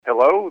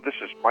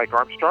this is Mike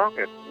Armstrong,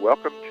 and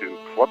welcome to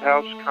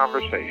Clubhouse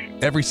Conversation.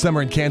 Every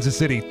summer in Kansas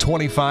City,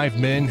 25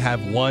 men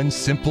have one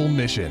simple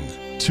mission: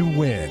 to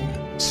win.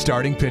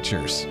 Starting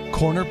pitchers,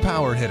 corner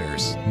power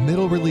hitters,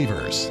 middle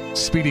relievers,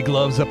 speedy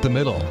gloves up the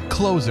middle,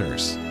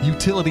 closers,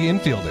 utility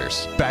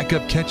infielders,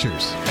 backup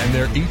catchers, and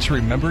they're each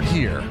remembered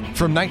here.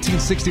 From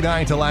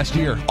 1969 to last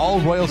year,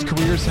 all Royals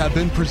careers have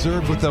been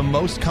preserved with the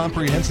most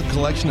comprehensive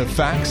collection of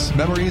facts,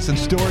 memories, and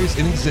stories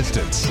in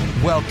existence.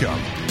 Welcome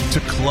to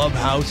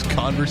Clubhouse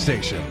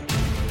Conversation.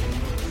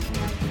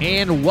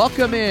 And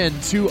welcome in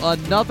to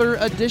another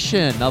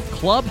edition of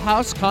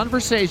Clubhouse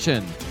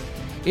Conversation.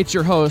 It's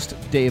your host,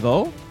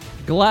 Dave-O.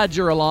 Glad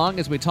you're along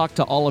as we talk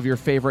to all of your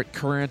favorite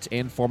current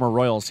and former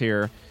Royals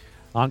here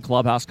on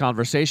Clubhouse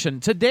Conversation.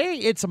 Today,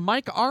 it's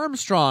Mike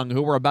Armstrong,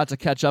 who we're about to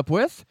catch up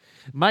with.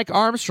 Mike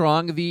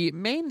Armstrong, the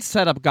main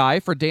setup guy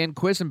for Dan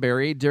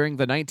Quisenberry during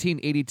the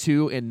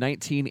 1982 and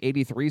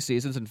 1983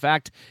 seasons. In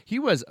fact, he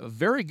was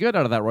very good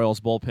out of that Royals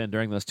bullpen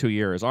during those 2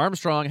 years.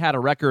 Armstrong had a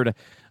record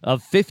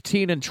of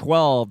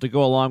 15-12 to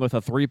go along with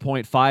a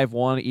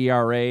 3.51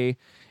 ERA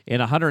in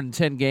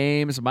 110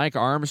 games. Mike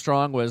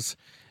Armstrong was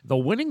the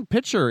winning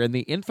pitcher in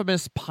the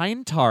infamous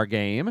Pine Tar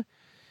game.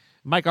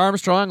 Mike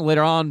Armstrong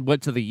later on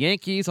went to the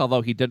Yankees,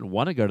 although he didn't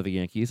want to go to the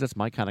Yankees. That's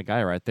my kind of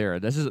guy right there.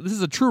 This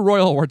is a true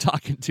Royal we're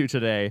talking to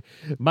today.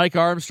 Mike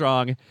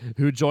Armstrong,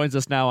 who joins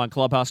us now on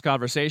Clubhouse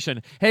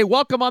Conversation. Hey,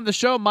 welcome on the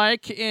show,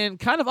 Mike, and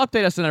kind of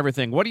update us on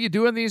everything. What are you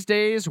doing these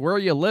days? Where are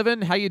you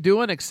living? How you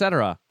doing,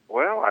 etc.?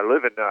 Well, I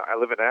live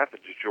in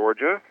Athens,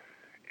 Georgia,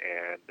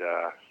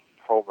 and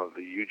home of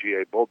the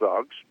UGA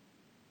Bulldogs,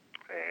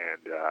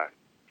 and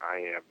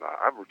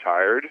I'm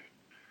retired.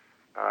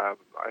 I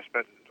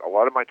spend a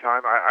lot of my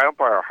time. I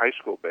umpire high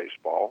school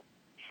baseball,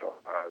 so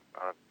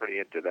I'm pretty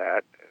into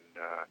that.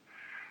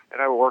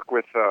 And I work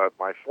with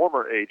my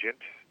former agent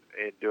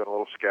in doing a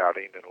little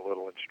scouting and a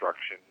little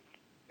instruction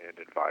and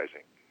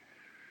advising.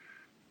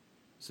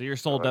 So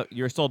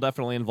you're still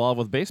definitely involved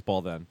with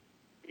baseball then?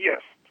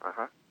 Yes.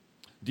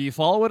 Do you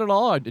follow it at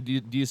all? Or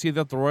do you see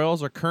that the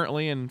Royals are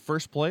currently in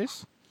first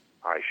place?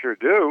 I sure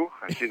do.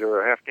 I see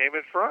they're a half game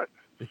in front.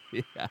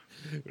 Yeah.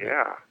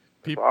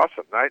 It's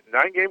awesome.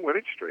 Nine-game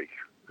winning streak.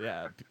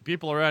 Yeah.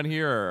 People around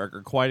here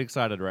are quite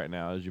excited right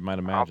now, as you might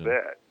imagine. I'll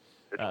bet.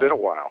 It's been a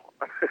while.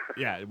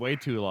 Yeah, way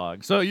too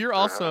long. So you're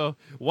also,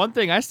 one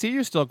thing, I see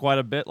you still quite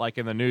a bit like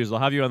in the news. They'll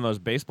have you on those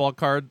baseball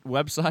card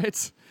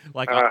websites,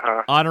 like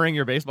honoring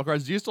your baseball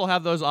cards. Do you still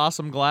have those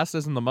awesome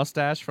glasses and the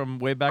mustache from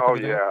way back in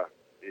the day? Oh,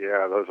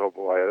 yeah. Those, oh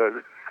boy,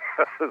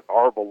 those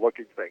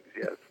horrible-looking things,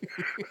 yes.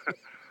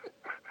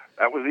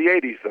 That was the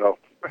 80s, though.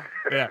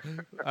 Yeah,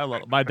 I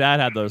love it. My dad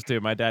had those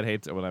too. My dad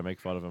hates it when I make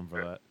fun of him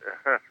for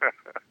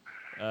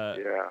that.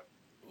 Yeah.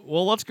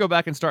 Well, let's go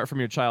back and start from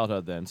your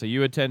childhood then. So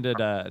you attended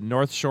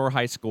North Shore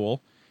High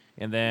School,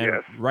 and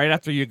then right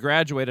after you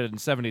graduated in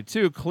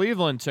 72,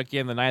 Cleveland took you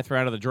in the 9th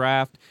round of the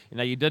draft.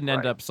 Now, you didn't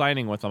end up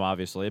signing with them,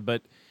 obviously,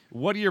 but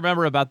what do you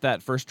remember about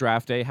that first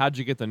draft day? How'd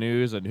you get the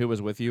news, and who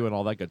was with you, and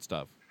all that good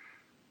stuff?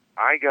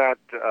 I got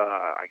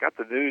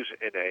the news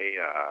in a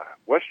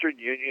Western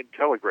Union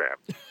telegram.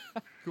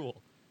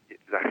 Cool.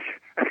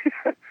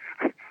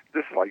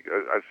 This is like,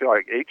 I feel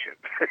like ancient.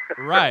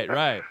 Right.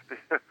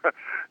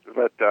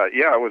 But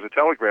it was a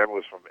telegram. It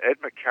was from Ed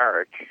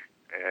McCarrick,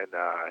 and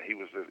he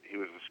was a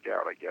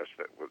scout, I guess,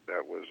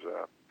 that was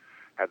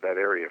had that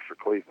area for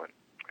Cleveland,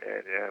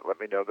 and let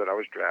me know that I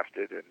was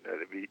drafted, and that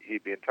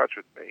he'd be in touch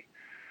with me,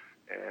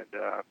 and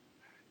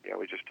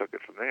we just took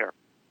it from there.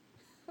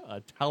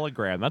 A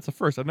telegram. That's a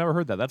first. I've never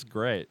heard that. That's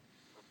great.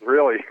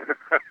 Really?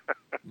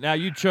 Now,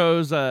 you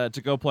chose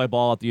to go play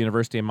ball at the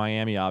University of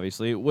Miami,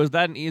 obviously. Was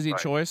that an easy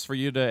choice for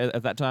you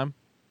at that time?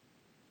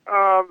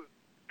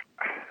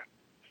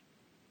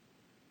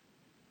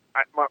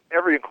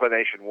 Every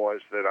inclination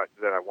was that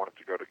I wanted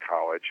to go to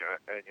college.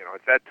 And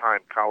at that time,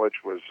 college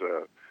was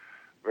a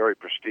very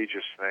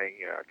prestigious thing.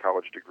 A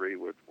college degree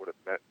would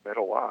have meant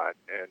a lot.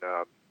 And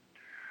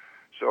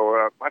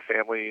so my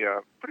family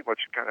pretty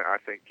much kind of, I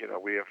think,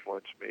 we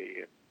influenced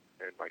me,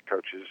 and my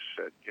coaches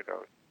said,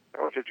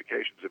 college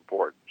education is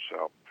important.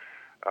 So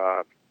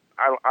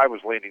I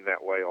was leaning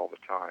that way all the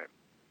time.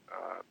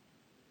 Of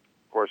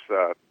course,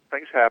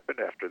 things happened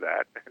after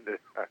that, and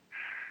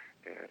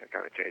it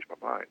kind of changed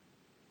my mind.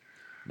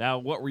 Now,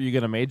 what were you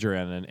going to major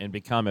in and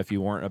become if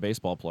you weren't a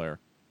baseball player?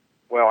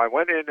 Well, I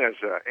went in as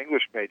an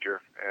English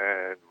major,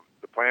 and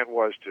the plan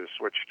was to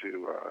switch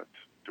to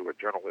a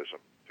journalism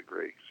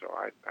degree. So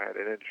I had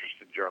an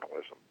interest in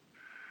journalism.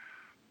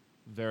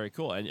 Very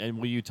cool. And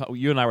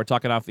you and I were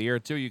talking off the air,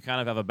 too. You kind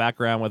of have a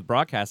background with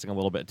broadcasting a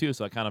little bit, too,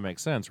 so it kind of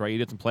makes sense, right? You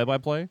did some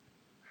play-by-play?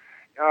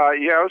 I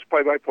was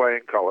play-by-play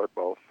and color,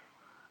 both.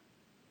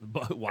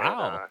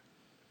 Wow.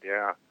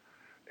 And,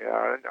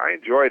 I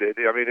enjoyed it.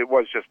 I mean, it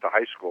was just a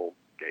high school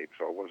game,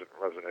 so it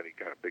wasn't any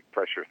kind of big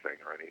pressure thing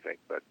or anything.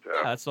 But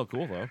that's still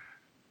cool, though.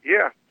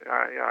 Yeah,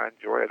 I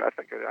enjoy it. I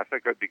think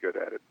I'd be good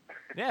at it.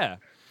 Yeah.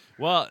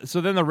 Well,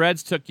 so then the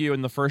Reds took you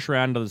in the first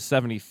round of the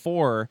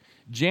 74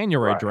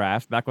 January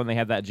draft, back when they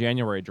had that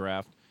January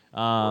draft.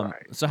 Right.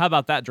 So how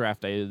about that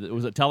draft day?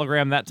 Was it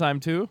telegram that time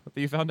too that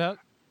you found out?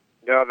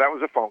 No, that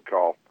was a phone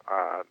call.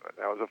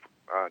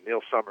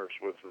 Neil Summers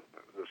was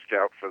the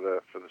scout for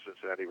the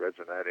Cincinnati Reds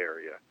in that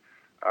area.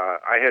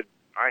 I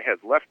had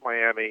left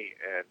Miami,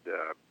 and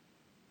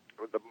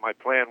my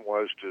plan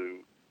was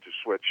to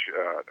switch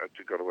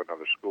to go to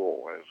another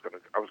school. I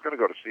was going to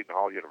go to Seton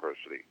Hall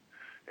University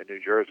in New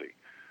Jersey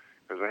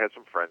because I had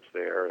some friends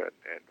there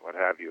and what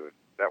have you. And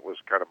that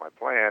was kind of my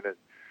plan. And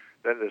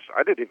then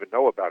I didn't even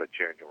know about a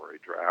January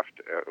draft.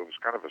 It was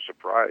kind of a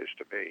surprise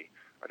to me.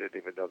 I didn't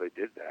even know they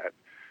did that.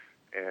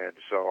 And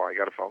so I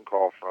got a phone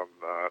call from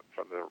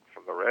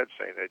the Reds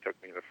saying they took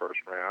me in the first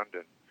round,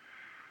 and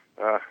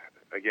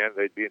again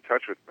they'd be in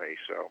touch with me.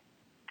 So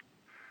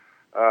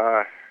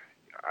I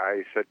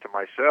said to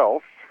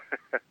myself,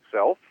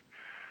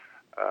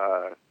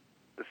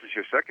 this is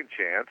your second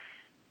chance.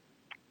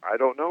 I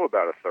don't know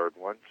about a third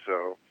one,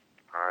 so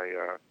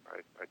I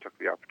took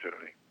the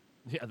opportunity.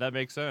 Yeah, that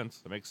makes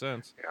sense.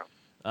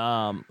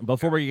 Yeah.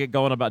 Before we get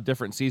going about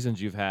different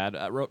seasons you've had,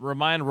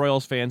 remind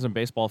Royals fans and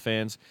baseball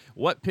fans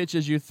what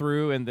pitches you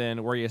threw and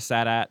then where you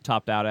sat at,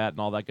 topped out at, and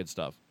all that good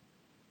stuff.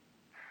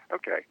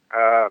 Okay.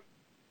 I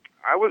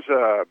was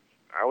a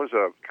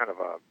kind of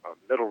a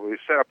middle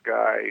setup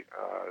guy,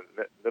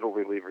 middle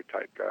reliever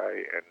type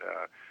guy, and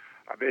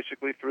I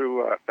basically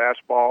threw a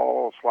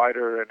fastball,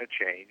 slider, and a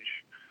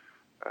change.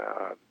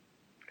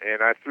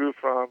 And I threw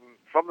from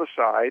the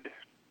side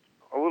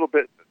a little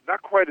bit,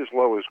 not quite as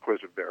low as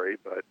Quisenberry,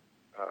 but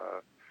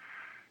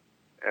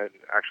and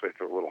actually I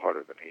threw a little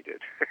harder than he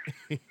did.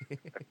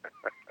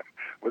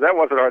 But that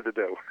wasn't hard to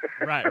do.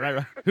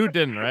 Right. Who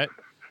didn't, right?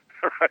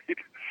 Right.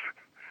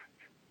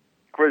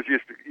 Quiz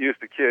used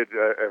to kid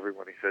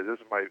everyone. He said, "This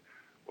is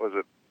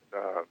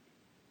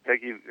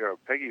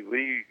Peggy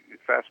Lee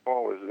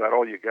fastball? Is that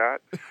all you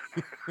got?"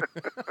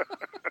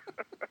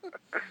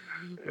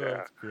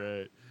 Yeah.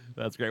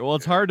 That's great. Well,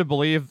 it's hard to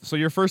believe. So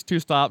your first two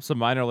stops of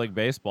minor league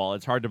baseball,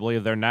 it's hard to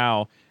believe they're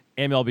now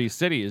MLB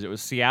cities. It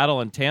was Seattle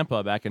and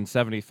Tampa back in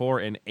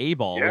 '74 in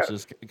A-ball, Yes. which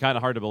is kind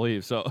of hard to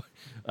believe. So,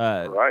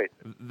 Right.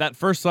 that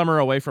first summer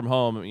away from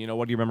home, what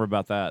do you remember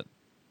about that?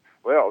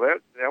 Well,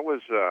 that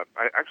was.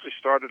 I actually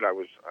started.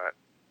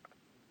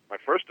 My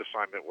first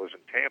assignment was in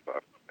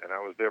Tampa, and I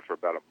was there for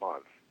about a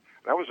month.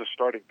 And I was a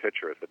starting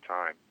pitcher at the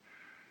time,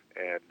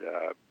 and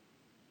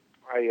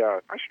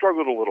I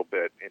struggled a little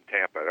bit in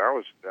Tampa. I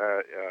was,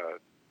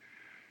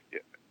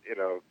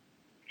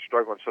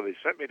 struggling. So they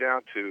sent me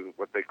down to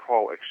what they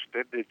call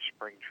extended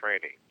spring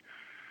training,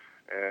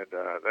 and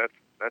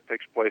that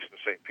takes place in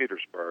St.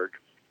 Petersburg.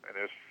 And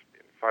there's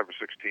 5 or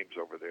 6 teams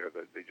over there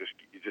that you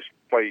just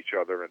play each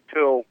other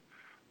until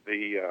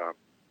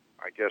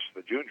I guess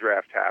the June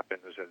draft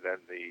happens, and then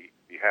the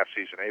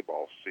half-season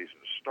A-ball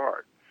seasons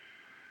start.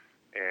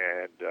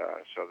 And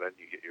so then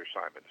you get your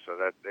assignment. So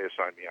that they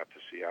assigned me out to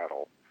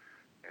Seattle,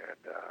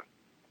 and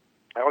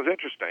that was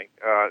interesting.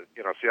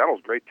 Seattle's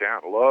a great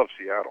town. I love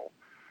Seattle.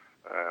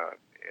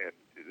 And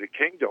the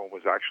Kingdome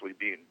was actually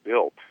being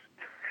built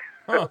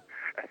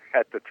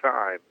at the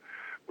time.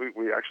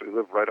 We actually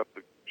lived right up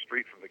the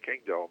street from the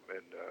Kingdome,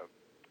 and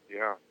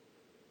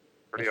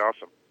pretty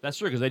awesome. That's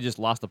true, because they just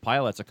lost the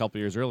Pilots a couple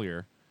years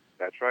earlier.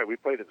 That's right. We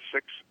played in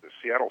the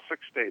Seattle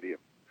Six Stadium.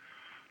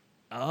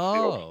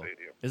 Oh,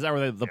 Stadium. Is that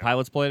where the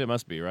Pilots played? It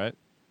must be, right?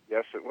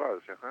 Yes, it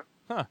was.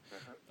 Uh-huh.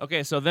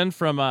 Okay, so then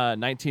from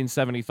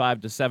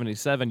 1975 to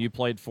 77, you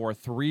played for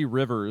Three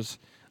Rivers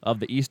of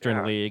the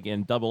Eastern League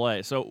in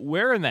Double-A. So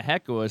where in the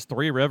heck was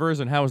Three Rivers,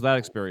 and how was that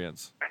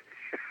experience?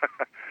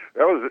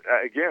 That was,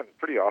 again,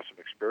 pretty awesome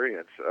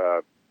experience.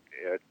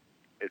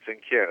 It's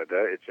in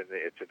Canada. It's in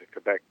the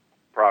Quebec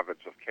province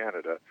of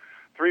Canada.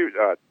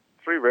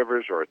 Three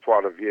Rivers, or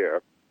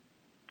Trois-Rivières,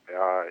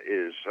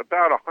 is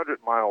about 100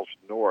 miles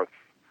north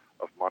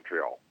of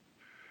Montreal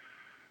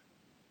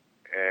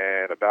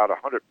and about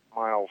 100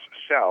 miles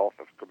south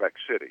of Quebec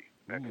City.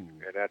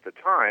 And at the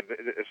time,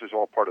 this is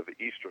all part of the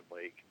Eastern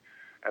League.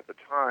 At the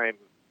time,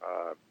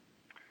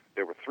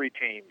 there were 3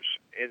 teams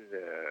in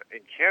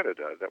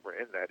Canada that were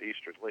in that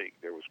Eastern League.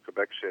 There was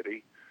Quebec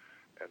City,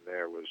 and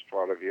there was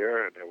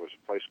Trois-Rivières, and there was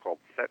a place called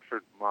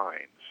Thetford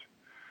Mines.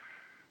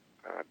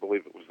 I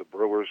believe it was the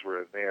Brewers were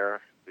in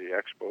there, the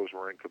Expos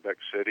were in Quebec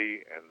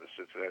City, and the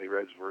Cincinnati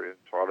Reds were in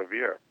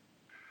Trois-Rivières.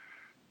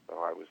 So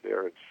I was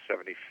there in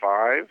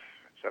 75,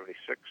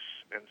 76,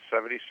 and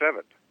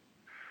 77.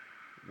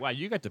 Wow,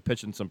 you got to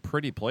pitch in some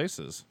pretty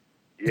places.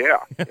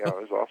 Yeah, it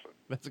was awesome.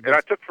 And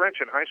I took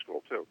French in high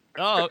school, too.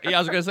 Oh, yeah, I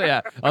was going to say,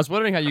 I was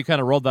wondering how you kind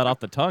of rolled that off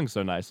the tongue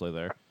so nicely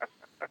there.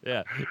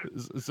 Yeah.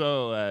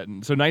 So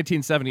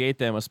 1978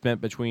 then was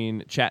spent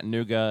between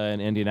Chattanooga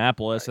and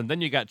Indianapolis, and then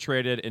you got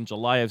traded in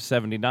July of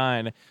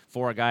 79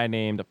 for a guy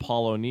named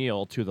Paul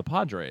O'Neill to the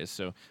Padres.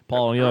 So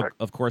Paul O'Neill,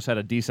 of course, had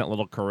a decent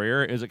little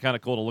career. Is it kind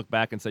of cool to look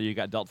back and say you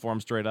got dealt for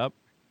him straight up?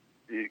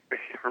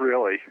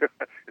 Really?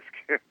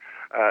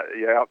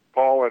 Yeah,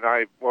 Paul and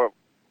I, well,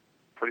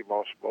 pretty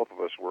much both of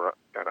us were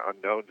kind of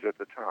unknowns at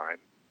the time.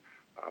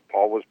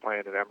 Paul was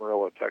playing in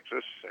Amarillo,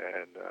 Texas,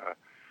 and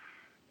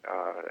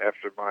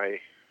after my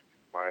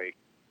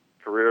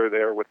career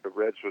there with the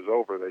Reds was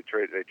over, they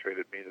traded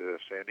me to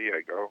San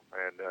Diego,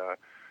 and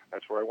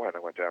that's where I went. I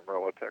went to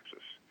Amarillo,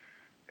 Texas,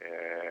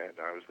 and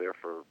I was there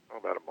for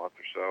about a month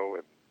or so,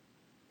 and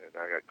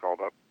I got called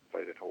up,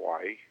 played in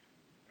Hawaii,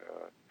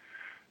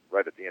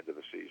 right at the end of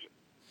the season.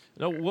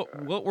 No,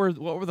 what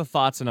were the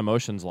thoughts and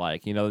emotions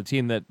like? You know, the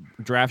team that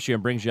drafts you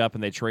and brings you up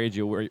and they trade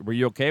you. Were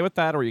you okay with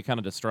that, or were you kind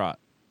of distraught?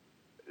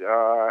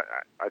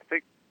 I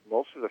think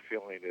most of the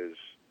feeling is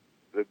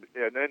that,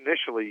 and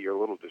initially you're a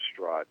little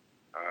distraught.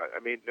 I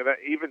mean,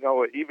 even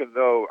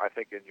though I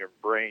think in your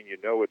brain you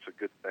know it's a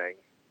good thing,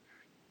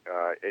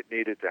 it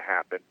needed to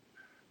happen,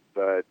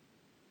 but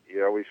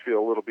you always feel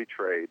a little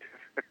betrayed.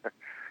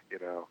 You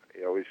know,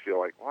 you always feel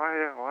like,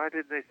 why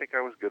didn't they think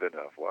I was good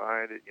enough?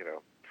 Why did you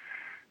know?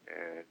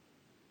 And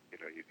you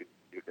know,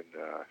 you can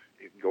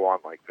go on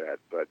like that,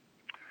 but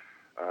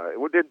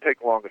it didn't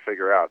take long to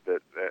figure out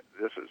that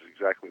this is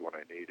exactly what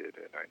I needed,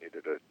 and I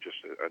needed just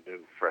a new,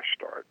 fresh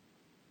start.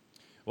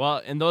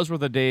 Well, and those were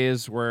the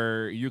days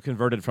where you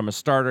converted from a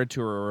starter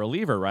to a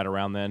reliever right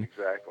around then.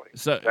 Exactly.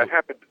 So that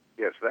happened.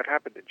 Yes, that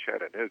happened in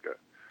Chattanooga.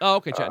 Oh,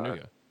 okay,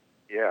 Chattanooga.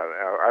 Yeah,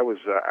 I was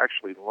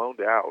actually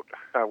loaned out.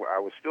 I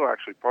was still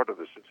actually part of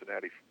the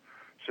Cincinnati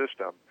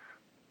system,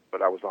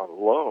 but I was on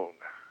loan.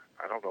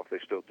 I don't know if they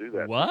still do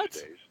that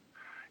these days.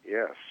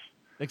 Yes.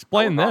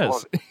 Explain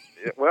this.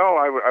 Well,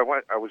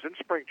 I was in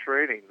spring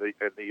training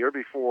the year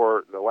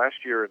before, the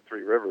last year in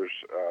Three Rivers.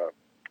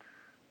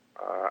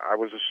 I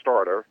was a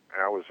starter,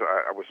 and I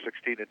was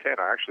 16-10.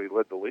 I actually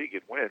led the league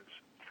in wins,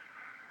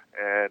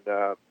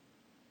 and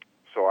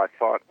so I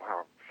thought,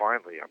 wow,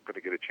 finally I'm going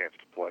to get a chance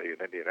to play in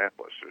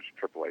Indianapolis. There's a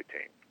AAA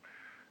team,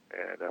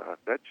 and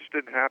that just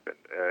didn't happen.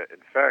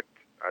 In fact,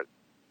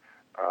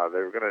 they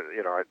were going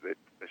to,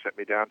 they sent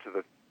me down to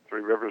the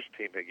Three Rivers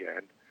team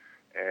again,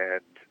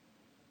 and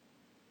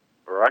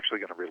were actually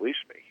going to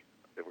release me.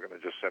 They were going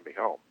to just send me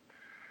home.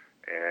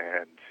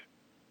 And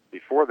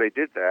before they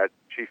did that,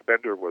 Chief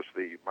Bender was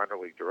the minor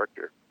league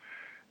director,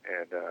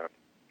 and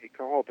he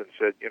called and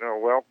said,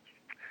 well,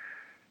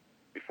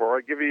 before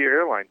I give you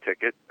your airline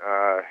ticket,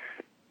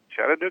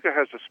 Chattanooga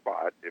has a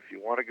spot. If you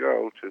want to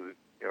go to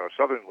the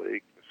Southern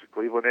League, it's the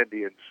Cleveland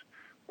Indians,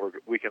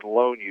 we can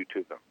loan you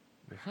to them.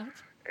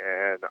 What?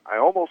 And I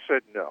almost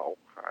said no.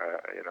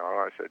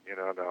 I said,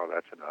 no,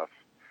 that's enough.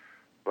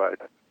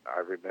 But I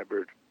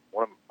remembered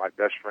one of my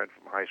best friends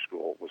from high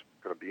school was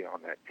going to be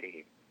on that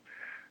team.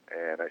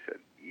 And I said,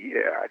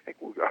 yeah, I think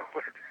we'll go.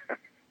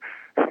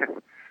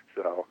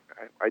 So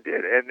I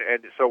did.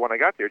 And so when I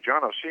got there,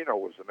 John Osino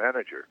was the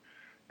manager.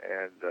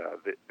 And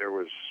there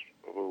was,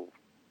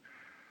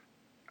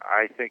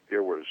 I think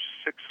there was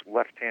 6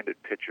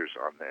 left-handed pitchers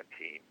on that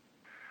team.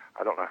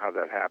 I don't know how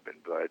that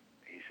happened, but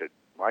he said,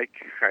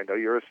 Mike, I know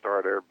you're a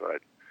starter,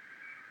 but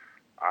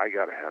I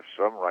got to have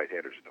some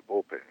right-handers in the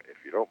bullpen.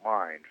 If you don't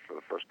mind, for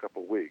the first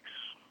couple of weeks,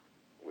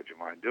 would you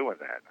mind doing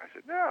that? I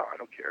said, no, I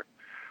don't care.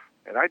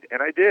 And I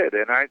did,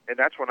 and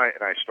that's when I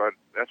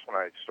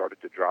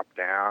started to drop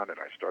down, and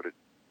I started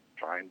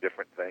trying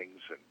different things,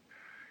 and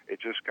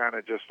it just kind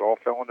of all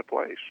fell into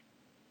place.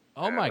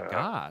 Oh my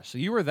gosh! So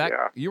you were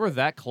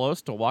that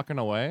close to walking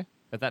away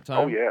at that time?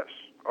 Oh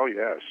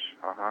yes.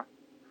 Uh-huh.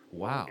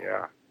 Wow.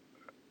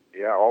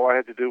 Yeah. All I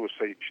had to do was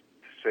say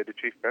to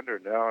Chief Bender,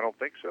 no, I don't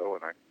think so,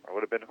 and I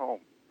would have been home.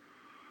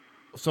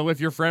 So if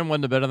your friend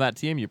wouldn't have been on that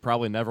team, you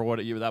probably never would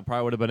have. That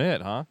probably would have been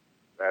it, huh?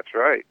 That's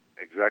right.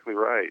 Exactly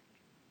right.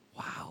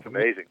 Wow. It's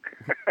amazing.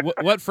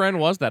 What friend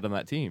was that on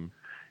that team?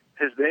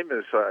 His name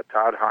is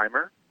Todd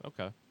Heimer.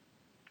 Okay.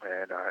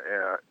 And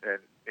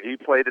he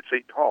played at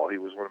Seton Hall. He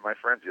was one of my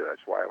friends. Yeah,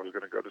 that's why I was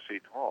going to go to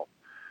Seton Hall.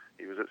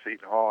 He was at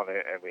Seton Hall,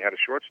 and we had a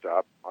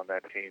shortstop on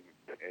that team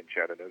in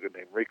Chattanooga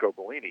named Rico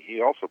Bellini.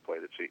 He also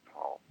played at Seton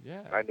Hall.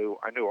 Yeah. I knew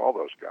all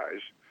those guys.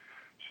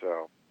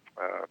 So,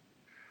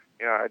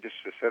 I just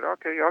said,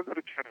 okay, I'll go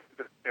to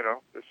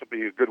Chattanooga. This will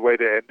be a good way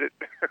to end it.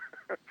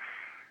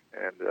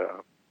 And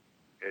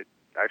it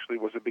actually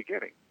was a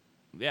beginning.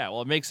 Yeah,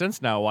 well, it makes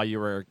sense now why you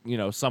were,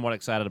 somewhat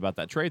excited about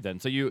that trade then.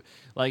 So you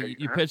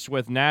pitched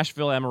with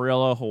Nashville,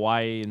 Amarillo,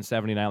 Hawaii in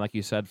 '79, like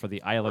you said, for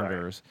the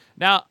Islanders. Right.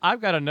 Now, I've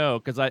got to know,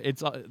 because I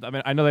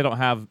know they don't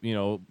have,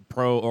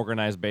 pro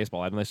organized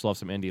baseball. I know they still have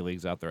some indie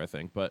leagues out there, I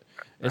think. But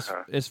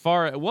as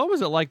far, what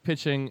was it like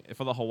pitching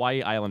for the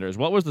Hawaii Islanders?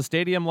 What was the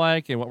stadium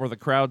like, and what were the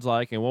crowds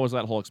like, and what was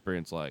that whole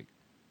experience like?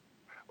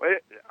 Well,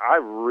 I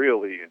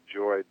really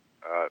enjoyed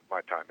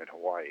my time in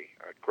Hawaii.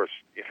 Of course,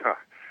 it's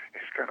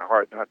kind of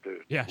hard not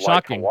to like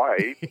shocking.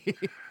 Hawaii.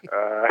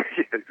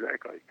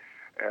 Exactly.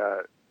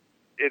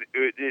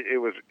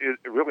 It was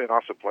really an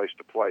awesome place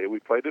to play. We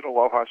played at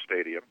Aloha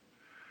Stadium,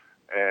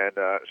 and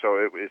so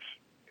it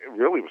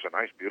really was a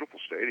nice, beautiful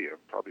stadium,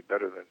 probably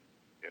better than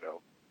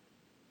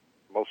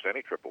most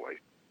any AAA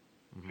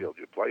field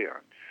you play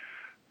on.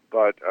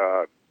 But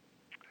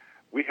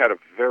we had a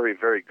very,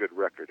 very good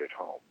record at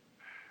home.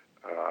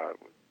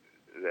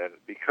 Then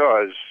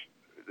because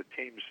the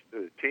teams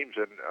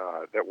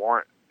that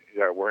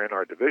were in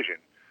our division,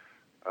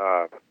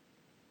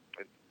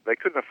 they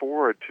couldn't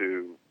afford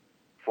to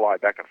fly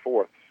back and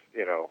forth,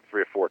 3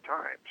 or 4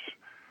 times.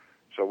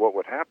 so what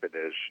would happen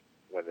is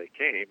when they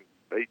came,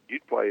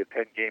 you'd play a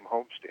 10-game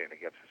homestand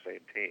against the same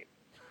team.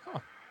 Huh.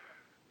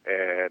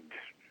 And,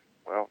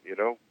 well,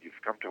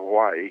 you've come to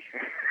Hawaii,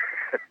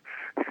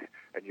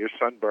 and you're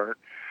sunburnt,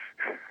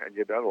 and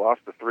you done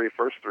lost the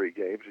first three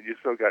games, and you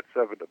still got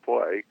 7 to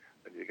play,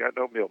 and you got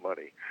no meal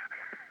money.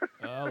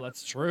 Oh,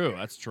 that's true.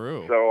 That's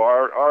true. So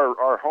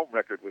our home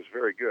record was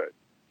very good.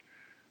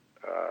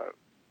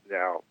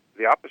 Now,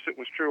 the opposite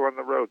was true on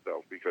the road,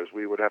 though, because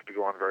we would have to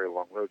go on very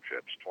long road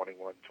trips,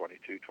 21,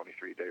 22,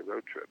 23-day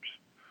road trips.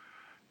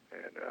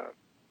 And,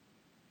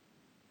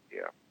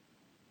 yeah.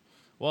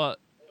 Well,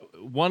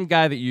 one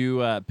guy that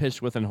you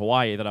pitched with in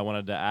Hawaii that I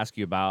wanted to ask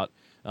you about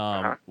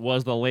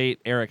was the late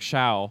Eric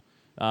Shao.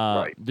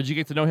 Right. Did you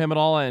get to know him at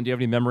all, and do you have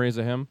any memories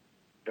of him?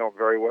 Know him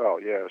very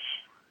well, yes.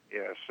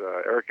 Yes,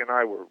 Eric and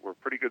I were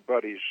pretty good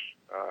buddies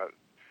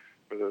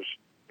for those,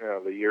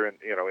 the year in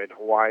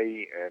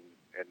Hawaii and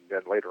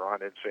then later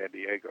on in San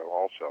Diego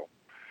also.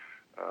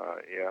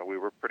 Yeah, we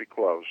were pretty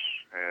close,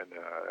 and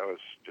that was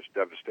just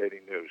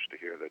devastating news to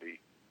hear that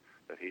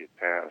he had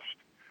passed.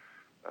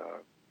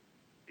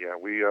 Yeah,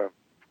 we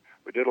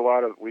did a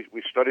lot of we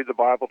studied the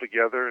Bible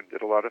together and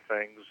did a lot of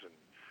things, and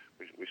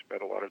we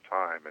spent a lot of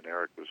time. And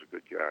Eric was a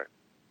good guy.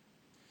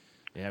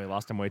 Yeah, we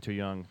lost him way too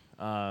young.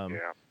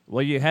 Yeah.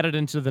 Well, you headed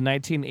into the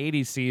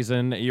 1980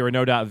 season. You were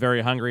no doubt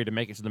very hungry to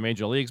make it to the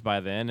major leagues by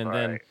then, and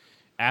then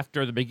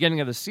after the beginning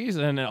of the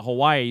season at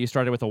Hawaii, you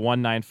started with a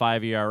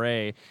 1.95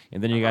 ERA,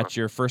 and then you got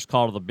your first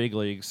call to the big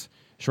leagues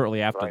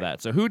shortly after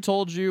that. So who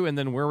told you, and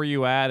then where were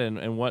you at,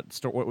 and what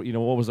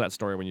was that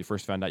story when you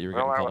first found out you were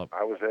getting called up?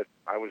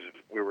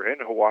 We were in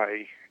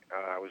Hawaii.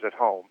 I was at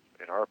home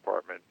in our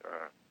apartment.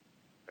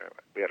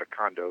 We had a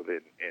condo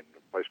in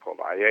a place called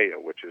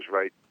Aiea, which is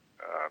right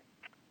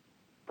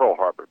Pearl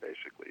Harbor,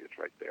 basically. It's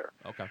right there.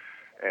 Okay.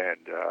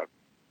 And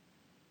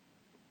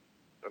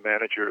the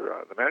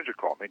manager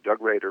called me.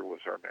 Doug Rader was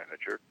our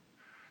manager,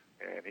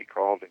 and he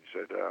called and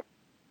said,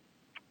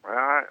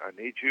 I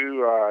need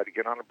you to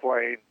get on a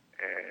plane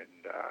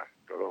and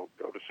go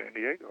to San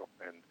Diego.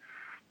 And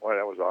boy,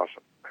 that was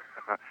awesome.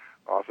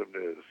 Awesome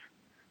news.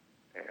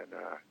 And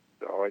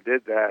so I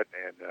did that,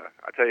 and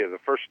I tell you, the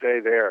first day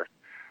there,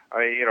 I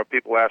mean,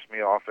 people ask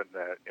me often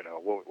that,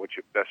 what was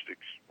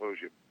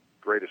your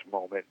greatest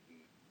moment in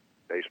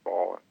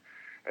baseball,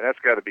 and that's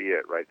got to be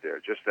it right there.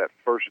 Just that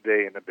first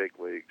day in the big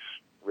leagues,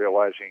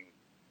 realizing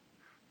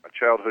a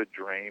childhood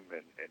dream,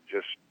 and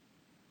just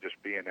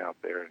being out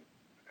there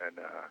and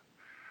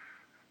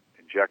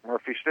in Jack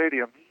Murphy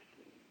Stadium,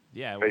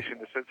 facing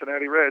the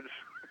Cincinnati Reds.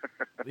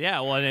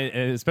 Yeah, well,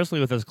 and especially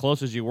with as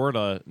close as you were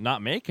to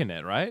not making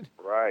it, right?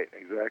 Right,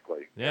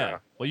 exactly. Yeah.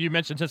 Well, you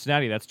mentioned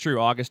Cincinnati. That's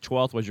true. August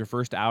 12th was your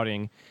first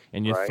outing,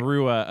 and you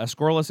threw a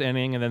scoreless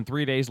inning, and then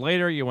 3 days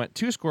later you went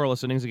 2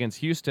 scoreless innings against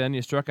Houston.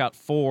 You struck out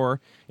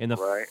 4 in the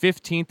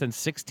 15th and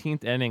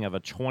 16th inning of a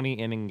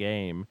 20-inning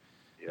game.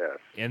 Yes.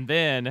 And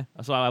then,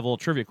 so I have a little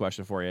trivia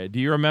question for you. Do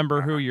you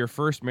remember who your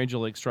first Major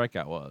League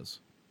strikeout was?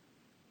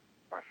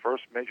 My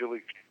first Major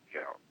League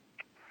strikeout?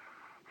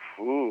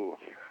 Ooh,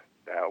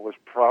 that was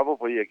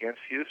probably against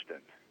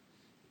Houston.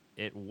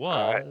 It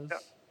was.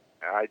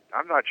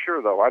 I'm not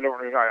sure, though. I don't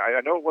remember.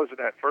 I know it wasn't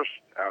that first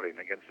outing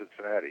against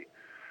Cincinnati,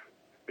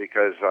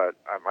 because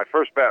my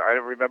first I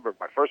remember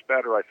my first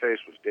batter I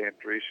faced was Dan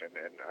Dreesen,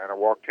 and I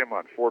walked him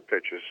on 4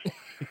 pitches.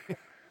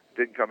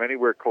 Didn't come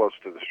anywhere close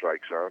to the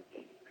strike zone.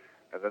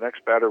 And the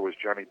next batter was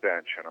Johnny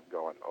Bench, and I'm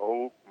going,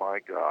 oh, my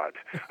God.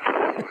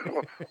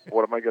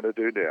 What am I going to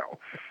do now?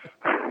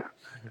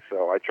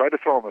 So I tried to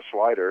throw him a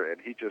slider, and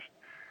he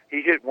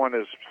hit one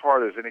as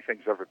hard as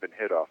anything's ever been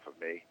hit off of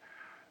me.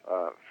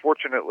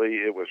 Fortunately,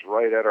 it was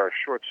right at our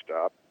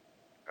shortstop,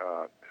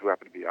 who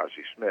happened to be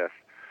Ozzie Smith,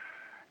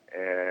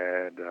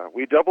 and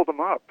we doubled him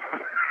up.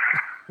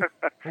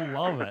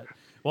 Love it.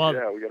 Well,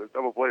 yeah, we got a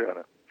double play on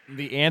it.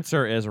 The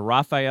answer is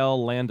Rafael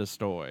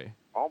Landistoi.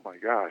 Oh my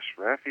gosh,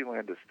 Rafi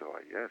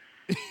Landistoi, yes.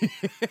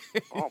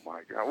 Oh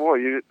my God,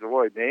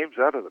 boy, names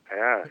out of the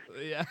past.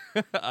 Yeah.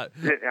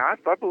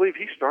 I believe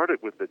he started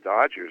with the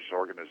Dodgers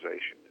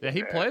organization. Yeah,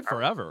 he played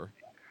forever.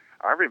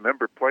 I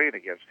remember playing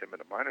against him in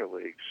the minor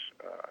leagues,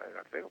 and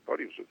I thought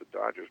he was with the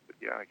Dodgers, but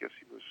yeah, I guess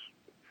he was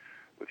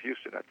with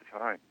Houston at the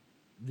time.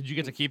 Did you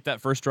get to keep that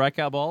first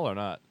strikeout ball or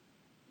not?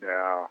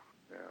 No.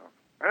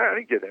 I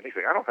didn't get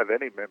anything. I don't have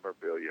any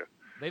memorabilia.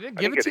 They didn't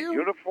give it to you? I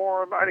didn't get a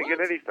uniform. I didn't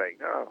get anything.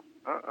 No.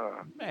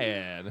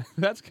 Man,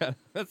 that's kind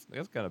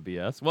of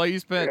BS. Well, you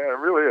spent. Yeah, it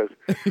really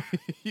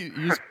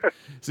is.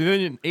 So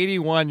then in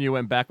 '81, you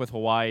went back with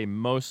Hawaii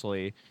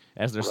mostly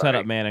as their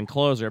setup man and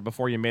closer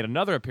before you made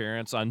another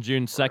appearance on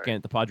June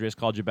 2nd. The Padres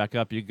called you back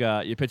up. You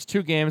pitched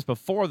 2 games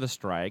before the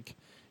strike,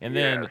 and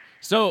then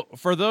so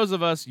for those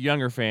of us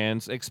younger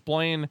fans,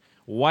 explain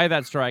why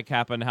that strike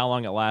happened, how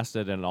long it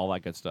lasted, and all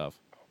that good stuff.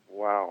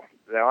 Wow,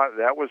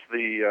 that was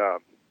the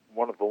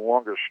one of the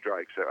longer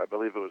strikes. I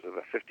believe it was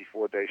a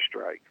 54-day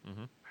strike,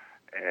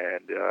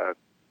 and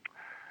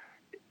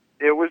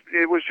it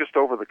was just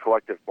over the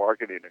collective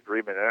bargaining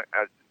agreement.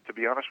 To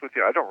be honest with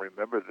you, I don't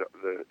remember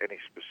any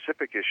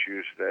specific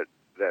issues that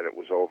it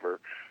was over,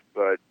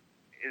 but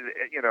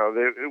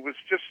it was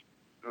just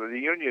the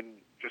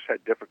union just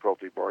had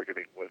difficulty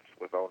bargaining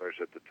with owners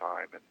at the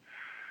time,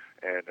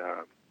 and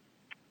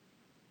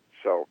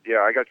so yeah,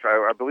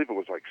 I believe it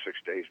was like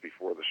 6 days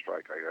before the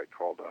strike, I got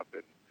called up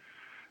and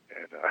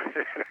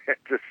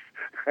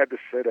had to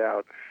sit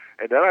out,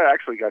 and then I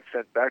actually got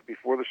sent back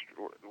when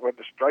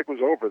the strike was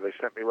over. They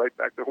sent me right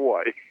back to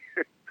Hawaii.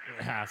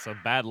 Yeah, so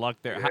bad luck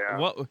there.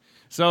 Yeah.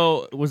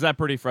 So was that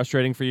pretty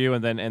frustrating for you?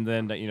 And then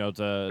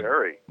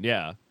Very.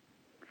 Yeah.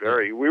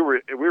 Very. Yeah. We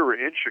were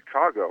in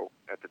Chicago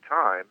at the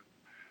time,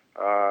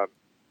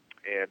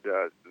 and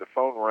the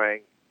phone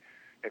rang.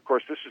 And of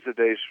course, this is the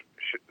days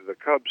the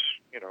Cubs,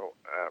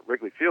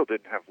 Wrigley Field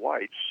didn't have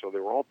lights, so they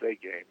were all day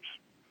games.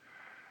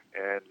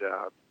 And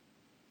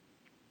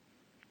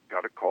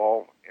got a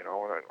call, and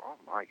oh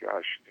my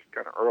gosh, it's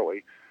kind of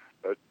early,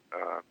 but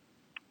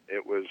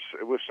it was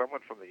someone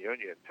from the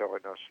union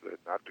telling us that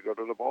not to go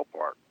to the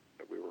ballpark,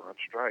 that we were on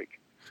strike.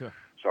 Sure.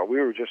 So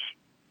we were just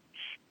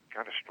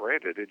kind of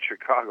stranded in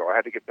Chicago. I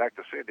had to get back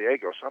to San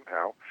Diego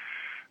somehow,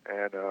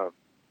 and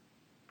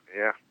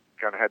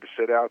kind of had to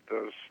sit out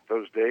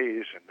those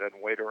days and then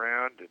wait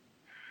around, and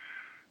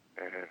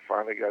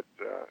finally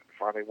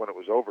when it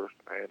was over,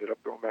 I ended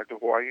up going back to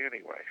Hawaii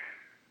anyway.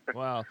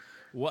 Wow.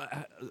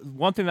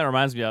 One thing that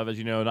reminds me of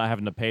is, not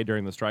having to pay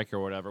during the strike or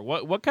whatever.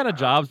 What kind of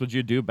jobs would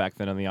you do back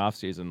then in the off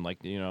season, like,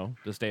 to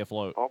stay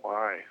afloat? Oh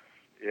my,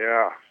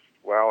 yeah.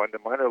 Well, in the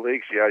minor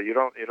leagues, you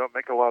don't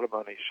make a lot of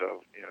money,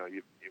 so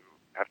you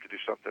have to do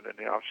something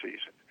in the off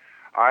season.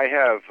 I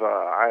have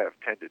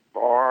tended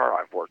bar.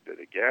 I've worked at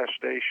a gas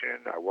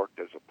station. I worked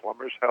as a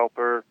plumber's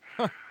helper.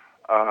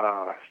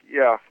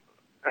 Yeah,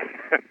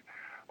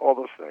 all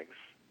those things.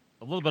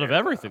 A little bit of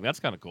everything. That's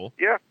kind of cool.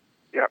 Yeah.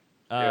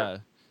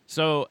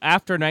 So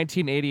after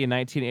 1980 and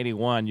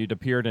 1981, you'd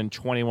appeared in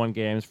 21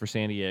 games for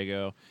San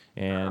Diego,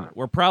 and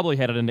we're probably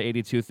headed into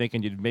 82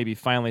 thinking you'd maybe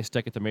finally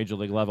stick at the major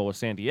league level with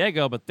San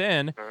Diego. But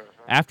then,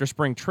 after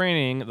spring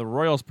training, the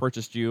Royals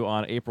purchased you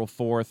on April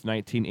 4th,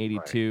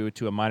 1982,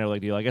 to a minor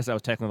league deal. I guess that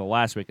was technically the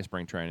last week of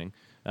spring training.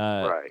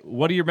 Right.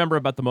 What do you remember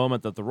about the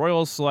moment that the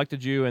Royals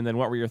selected you, and then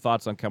what were your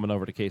thoughts on coming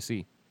over to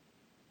KC?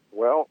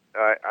 Well,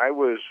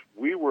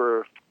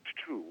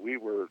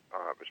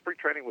 spring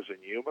training was in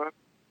Yuma,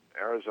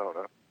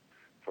 Arizona,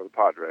 for the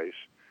Padres,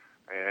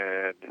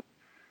 and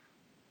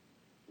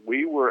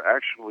we were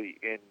actually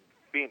in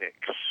Phoenix.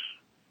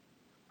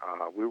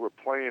 We were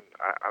playing,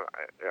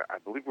 I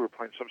believe we were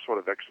playing some sort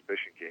of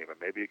exhibition game, and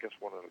maybe against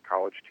one of the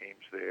college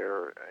teams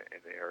there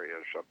in the area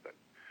or something.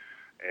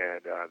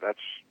 And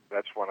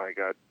that's when I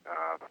got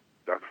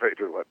Doug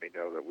Rader let me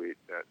know that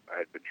I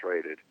had been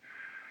traded,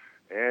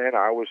 and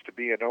I was to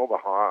be in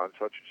Omaha on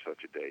such and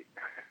such a date.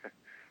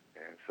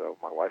 And so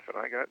my wife and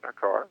I got in our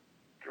car,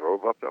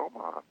 drove up to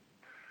Omaha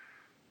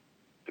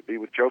to be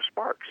with Joe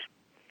Sparks.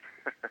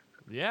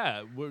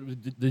 Yeah.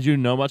 Did you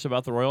know much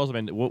about the Royals? I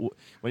mean, what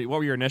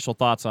were your initial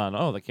thoughts on,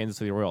 the Kansas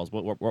City Royals?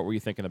 What were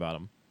you thinking about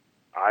them?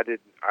 I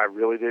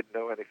really didn't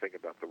know anything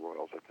about the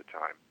Royals at the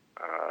time.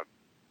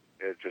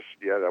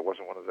 That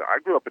wasn't one of the. I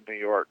grew up in New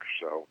York,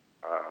 so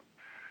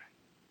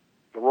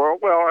the Royal.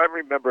 Well, I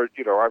remember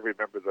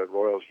the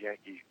Royals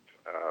Yankees,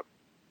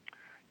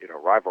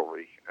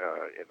 rivalry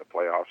in the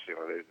playoffs.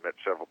 They met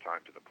several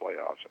times in the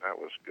playoffs, and that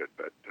was good.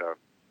 But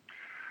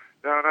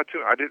no, not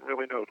too. I didn't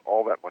really know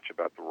all that much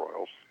about the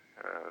Royals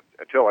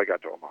until I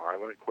got to Omaha. I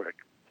learned quick.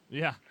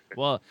 Yeah.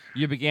 Well,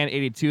 you began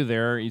 82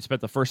 there. You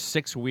spent the first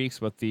 6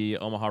 weeks with the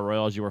Omaha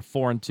Royals. You were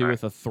 4-2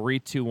 with a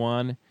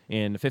 3-2-1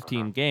 in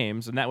 15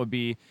 games, and that would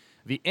be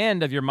the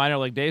end of your minor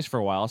league days for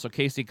a while. So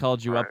KC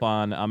called you up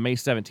on May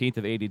 17th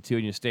of 82,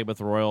 and you stayed with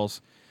the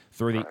Royals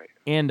through the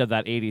end of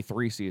that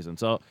 83 season.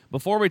 So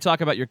before we talk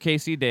about your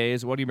KC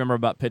days, what do you remember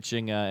about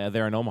pitching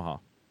there in Omaha?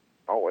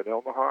 Oh, in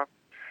Omaha?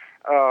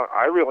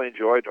 I really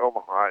enjoyed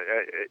Omaha.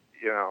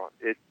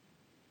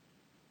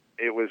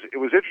 It was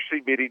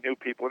interesting meeting new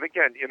people. And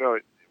again,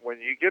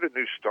 when you get a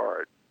new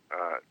start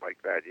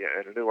like that,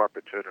 and a new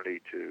opportunity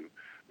to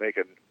make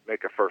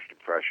a first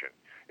impression,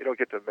 you don't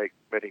get to make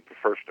many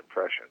first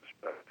impressions,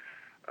 but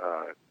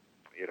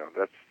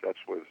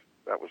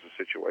that was the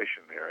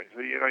situation there. And so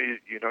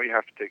you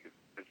have to take it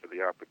for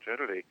the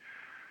opportunity.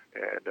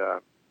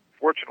 And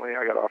fortunately,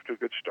 I got off to a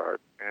good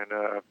start, and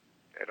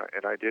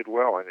I did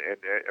well, and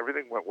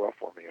everything went well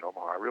for me in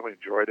Omaha. I really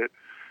enjoyed it.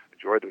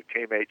 Enjoyed the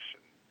teammates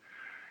and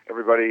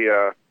everybody.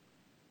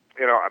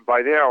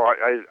 By now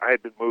I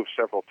had been moved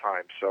several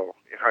times, so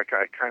I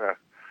kind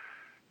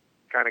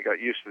of got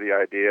used to the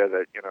idea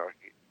that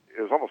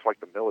it was almost like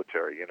the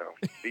military.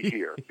 Be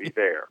here, be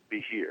there,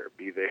 be here,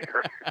 be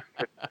there.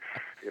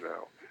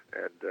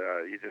 And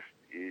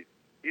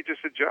you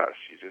just adjust.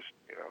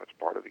 It's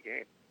part of the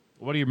game.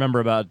 What do you remember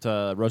about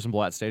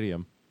Rosenblatt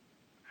Stadium?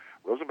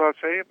 Rosenblatt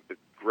Stadium, a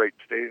great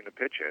stadium to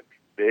pitch in.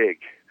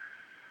 Big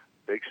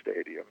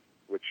stadium,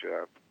 which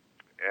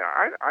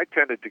I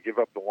tended to give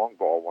up the long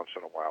ball once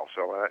in a while,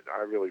 so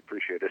I really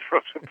appreciated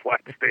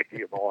Rosenblatt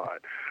Stadium a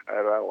lot. I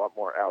had a lot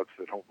more outs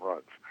than home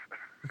runs.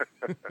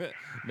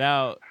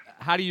 Now,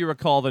 how do you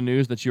recall the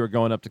news that you were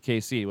going up to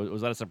KC?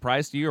 Was that a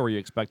surprise to you, or were you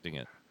expecting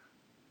it?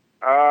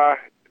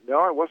 No,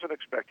 I wasn't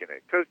expecting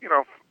it because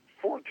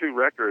 4-2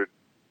 record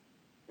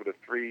with a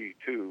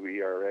 3.2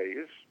 ERA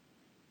it's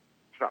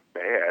not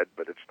bad,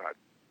 but it's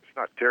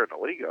not tearing the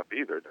league up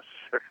either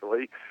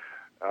necessarily.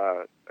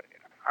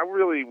 I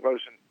really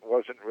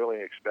wasn't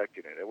really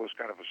expecting it. It was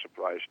kind of a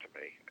surprise to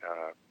me,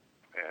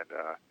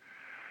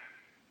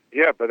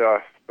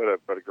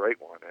 but a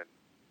great one.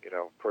 And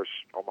of course,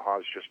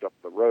 Omaha's just up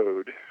the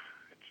road.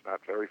 It's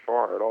not very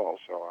far at all.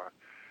 So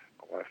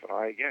my wife and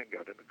I again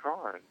got in the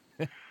car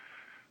and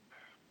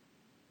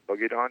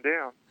boogied on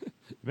down.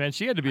 Man,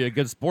 she had to be a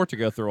good sport to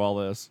go through all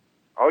this.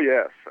 Oh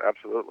yes,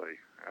 absolutely.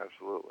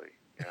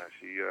 Yeah,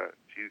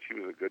 she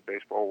was a good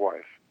baseball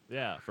wife.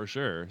 Yeah, for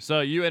sure.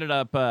 So you ended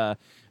up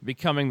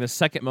becoming the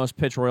second most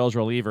pitched Royals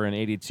reliever in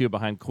 '82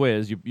 behind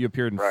Quiz. You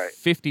appeared in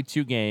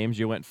 52 games.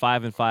 You went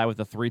 5-5 with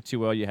a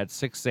 3.20. You had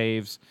 6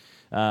 saves.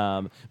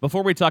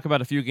 Before we talk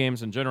about a few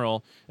games in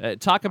general,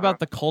 talk about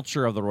the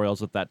culture of the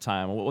Royals at that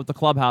time. What the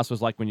clubhouse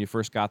was like when you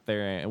first got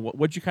there, and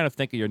what'd you kind of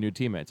think of your new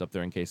teammates up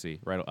there in KC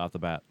right off the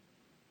bat?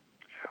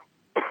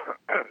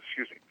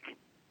 Excuse me.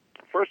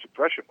 First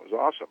impression was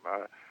awesome.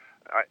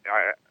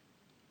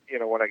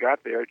 When I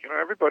got there,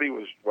 everybody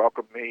was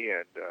welcoming me,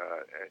 and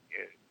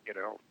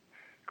of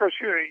course,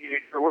 you're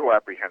a little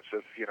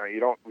apprehensive.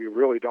 We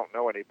really don't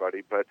know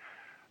anybody, but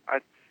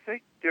I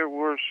think there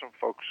were some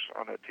folks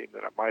on the team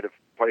that I might have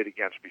played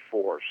against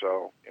before,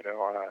 so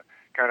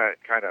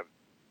kind of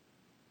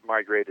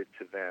migrated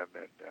to them,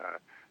 and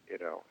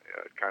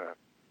kind of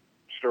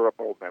stir up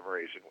old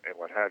memories and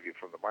what have you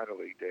from the minor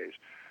league days.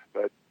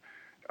 But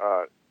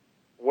the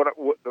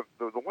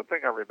one thing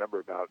I remember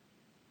about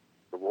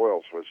the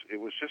Royals was it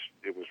was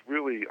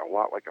really a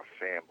lot like a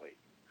family,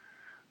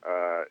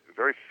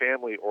 very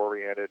family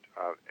oriented,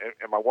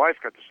 and my wife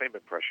got the same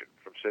impression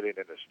from sitting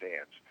in the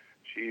stands.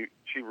 She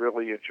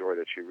really enjoyed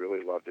it. She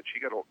really loved it. She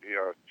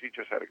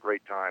just had a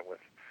great time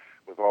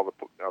with all the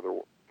other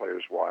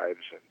players'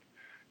 wives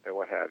and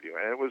what have you.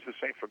 And it was the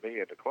same for me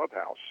in the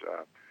clubhouse.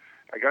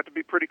 I got to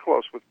be pretty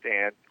close with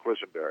Dan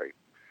Quisenberry.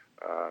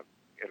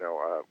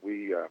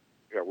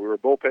 We were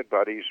bullpen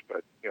buddies,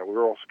 but we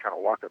were also kind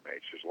of locker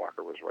mates. His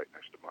locker was right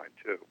next to mine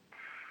too,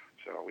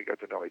 so we got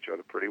to know each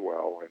other pretty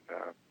well.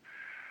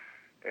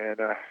 And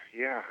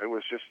it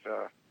was just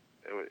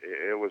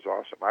it was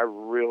awesome. I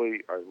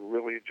really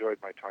enjoyed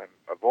my time.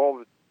 Of all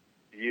the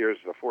years,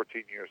 the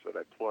 14 years that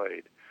I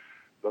played,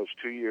 those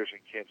 2 years in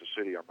Kansas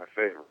City are my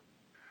favorite.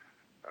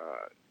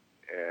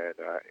 And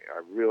I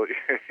really,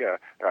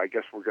 I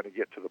guess we're going to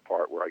get to the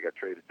part where I got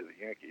traded to the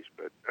Yankees,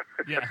 but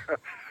yeah.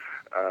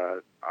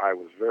 I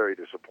was very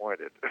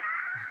disappointed.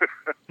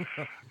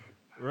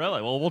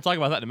 Really? Well, we'll talk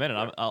about that in a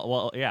minute.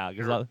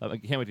 Because I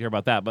can't wait to hear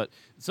about that. But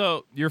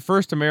so your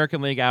first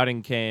American League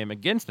outing came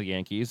against the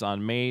Yankees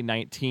on May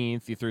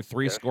 19th. You threw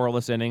 3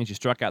 scoreless innings. You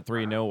struck out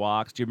 3, no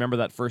walks. Do you remember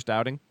that first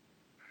outing?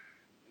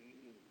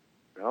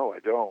 No, I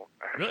don't.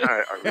 Really?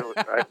 I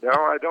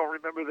don't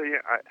remember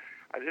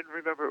I didn't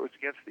remember it was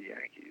against the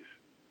Yankees.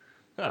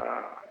 Huh.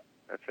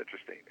 That's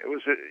interesting. It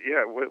was,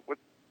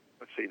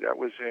 let's see, that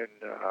was in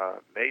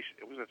May.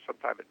 It was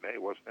sometime in May,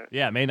 wasn't it?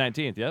 Yeah, May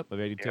 19th, of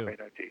 82. Yeah, May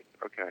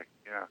 19th. Okay,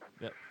 yeah.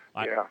 Yep.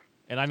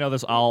 And I know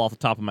this all off the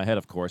top of my head,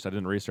 of course. I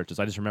didn't research this.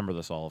 I just remember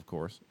this all, of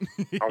course.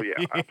 Oh, yeah,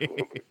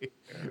 absolutely. Yeah.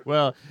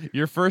 Well,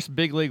 your first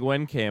big league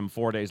win came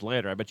 4 days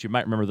later. I bet you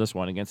might remember this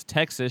one. Against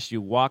Texas,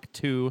 you walked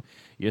 2,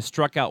 you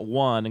struck out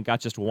 1 and got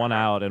just 1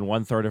 out in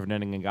 1/3 of an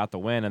inning and got the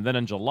win. And then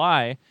in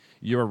July,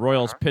 you were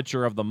Royals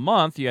Pitcher of the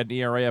Month. You had an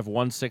ERA of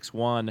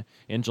 1.61.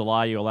 In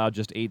July, you allowed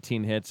just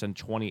 18 hits and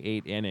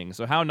 28 innings.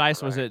 So how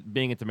nice was it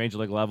being at the major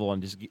league level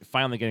and just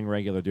finally getting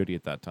regular duty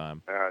at that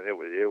time?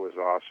 It was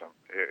awesome.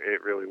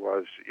 It really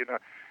was.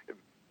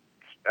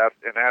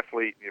 An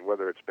athlete,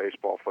 whether it's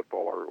baseball,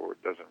 football, or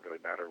it doesn't really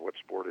matter what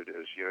sport it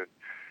is,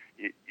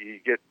 you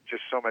get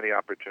just so many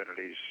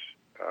opportunities,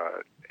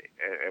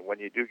 and when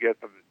you do get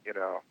them,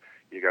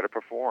 you got to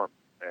perform.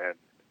 And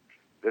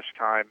this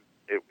time,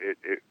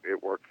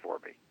 it worked for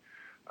me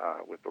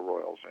with the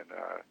Royals, and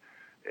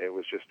it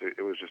was just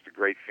a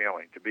great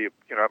feeling to be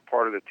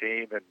part of the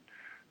team, and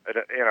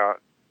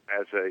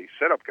as a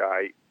setup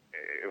guy,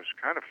 it was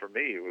kind of, for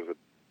me, it was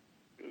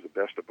the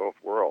best of both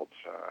worlds.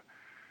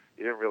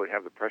 You didn't really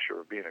have the pressure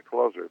of being a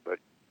closer, but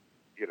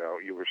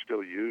you were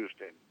still used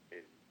in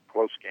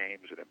close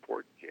games and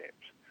important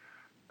games.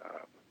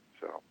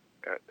 So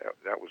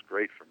that was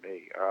great for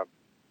me. I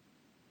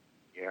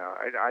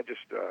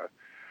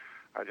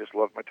just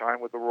loved my time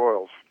with the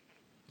Royals.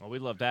 Well, we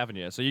loved having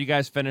you. So you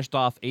guys finished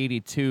off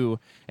 82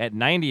 at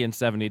 90 and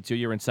 72.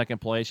 You were in second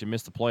place. You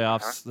missed the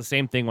playoffs. Uh-huh. The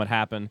same thing would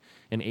happen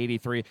in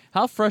 83.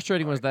 How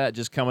frustrating was that,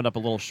 just coming up a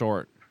little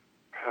short?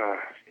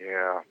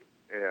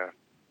 Yeah.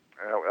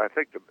 I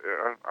think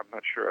I'm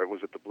not sure.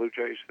 Was it the Blue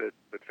Jays that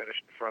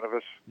finished in front of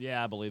us?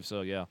 Yeah, I believe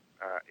so. Yeah.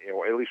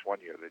 At least one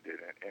year they did,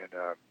 and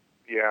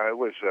it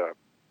was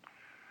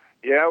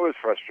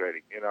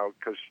frustrating.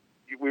 Because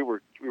we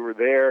were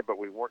there, but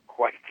we weren't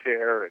quite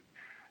there, and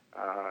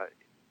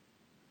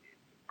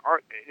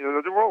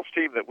the Royals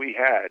team that we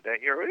had,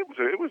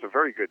 it was a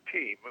very good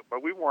team,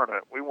 but we weren't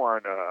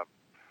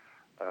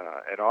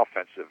an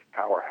offensive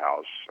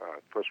powerhouse.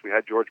 Of course, we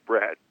had George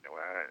Brett,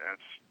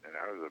 and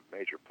that was a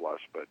major plus.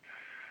 But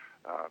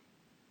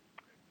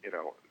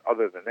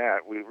other than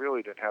that, we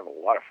really didn't have a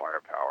lot of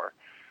firepower,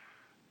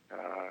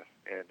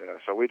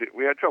 so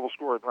we had trouble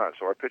scoring runs.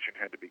 So our pitching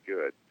had to be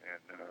good,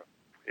 and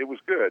it was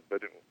good,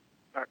 but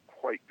not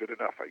quite good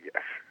enough, I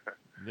guess.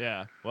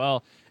 Yeah.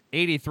 Well,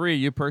 83,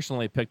 you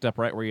personally picked up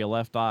right where you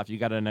left off. You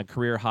got in a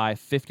career high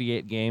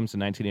 58 games in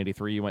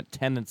 1983. You went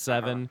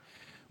 10-7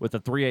 with a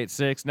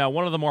 3.86. Now,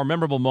 one of the more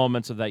memorable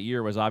moments of that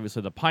year was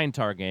obviously the Pine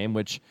Tar game,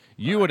 which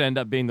you would end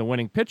up being the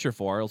winning pitcher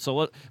for.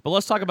 But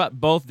let's talk about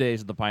both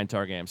days of the Pine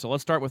Tar game. So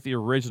let's start with the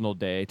original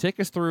day. Take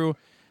us through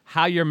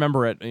how you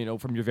remember it,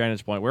 from your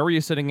vantage point. Where were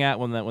you sitting at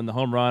when the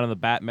home run and the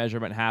bat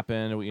measurement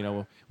happened?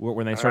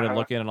 When they started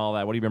looking and all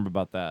that. What do you remember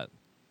about that?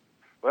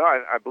 Well,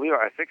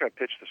 I think I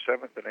pitched the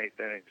 7th and 8th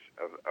innings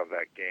of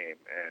that game,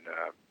 and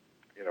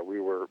we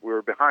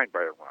were behind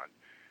by a run,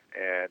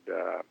 and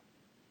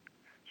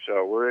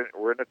so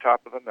we're in the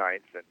top of the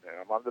 9th, and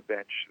I'm on the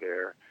bench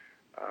there.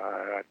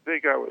 I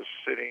think I was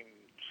sitting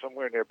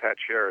somewhere near Pat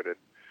Sheridan,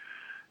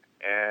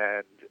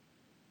 and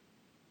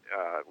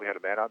we had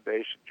a man on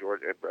base,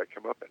 and Brett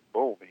came up, and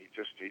boom, he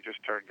just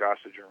turned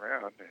Gossage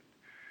around,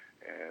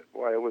 and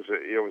boy, it was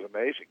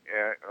amazing.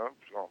 And I'm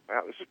going,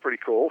 wow, this is pretty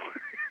cool.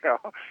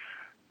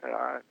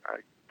 I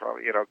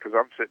probably, because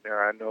I'm sitting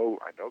there, I know,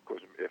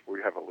 if we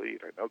have a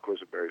lead, I know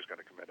Quisenberry's going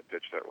to come in and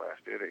pitch that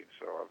last inning,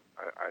 so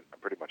I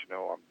pretty much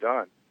know I'm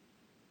done.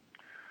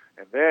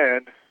 And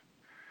then,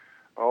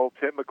 old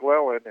Tim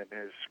McClellan and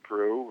his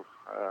crew,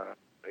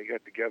 they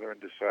got together and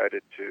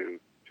decided to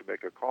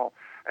make a call.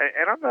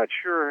 And I'm not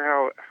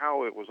sure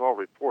how it was all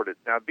reported.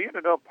 Now, being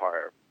an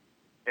umpire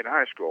in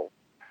high school,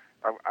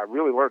 I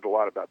really learned a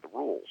lot about the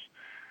rules.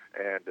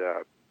 And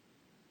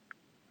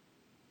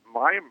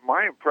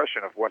my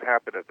impression of what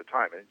happened at the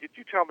time, and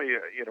you tell me,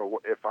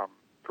 if I'm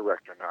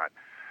correct or not.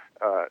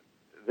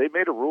 They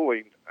made a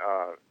ruling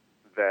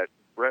that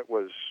Brett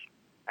was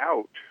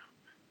out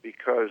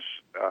because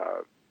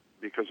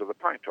of the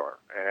pine tar,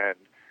 and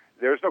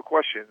there's no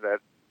question that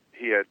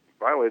he had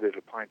violated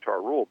a pine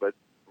tar rule. But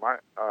my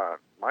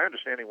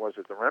understanding was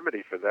that the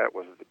remedy for that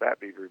was that the bat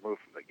be removed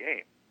from the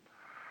game.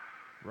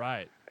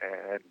 Right.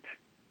 And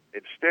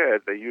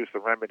instead, they used the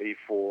remedy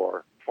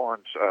for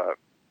foreign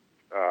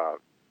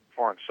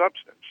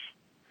substance,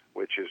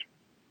 which is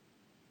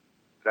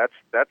the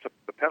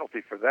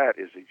penalty for that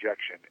is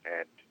ejection,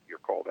 and you're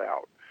called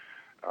out.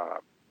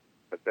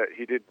 But that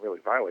he didn't really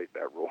violate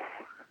that rule,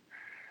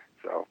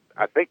 so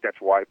I think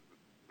that's why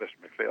Mr.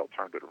 McPhail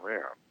turned it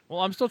around. Well,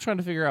 I'm still trying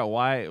to figure out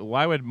why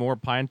would more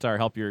pine tar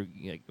help your?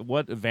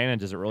 What advantage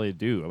does it really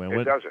do? I mean,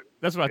 it doesn't.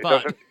 That's what I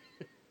thought.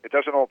 It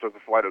doesn't alter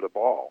the flight of the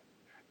ball.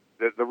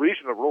 The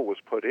reason the rule was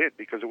put in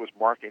because it was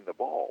marking the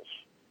balls.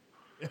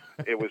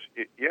 It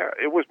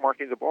was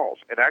marking the balls,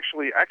 and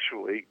actually,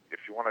 if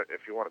you want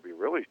to be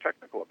really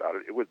technical about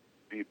it, it would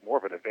be more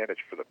of an advantage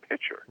for the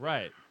pitcher.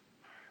 Right.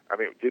 I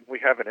mean, didn't we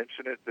have an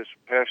incident this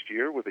past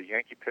year with a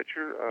Yankee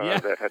pitcher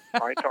that had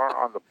pine tar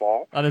on the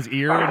ball, on his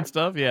ear and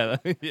stuff? Yeah,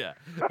 yeah.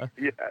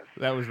 Yes,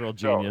 that was real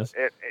genius.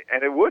 So,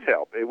 and it would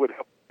help. It would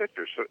help the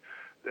pitcher. So,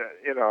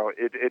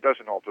 it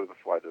doesn't alter the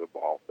flight of the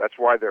ball. That's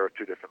why there are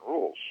two different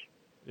rules.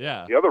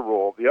 Yeah. The other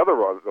rule,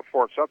 the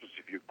foreign substance,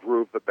 if you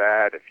groove the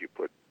bat, if you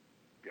put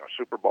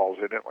super balls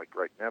in it like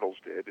Greg Nettles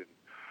did,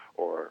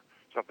 or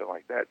something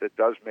like that, that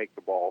does make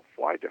the ball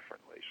fly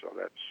differently. So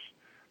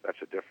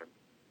that's a different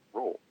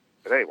rule.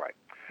 But anyway,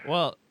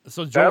 well,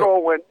 so that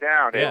all went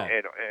down, yeah.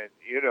 and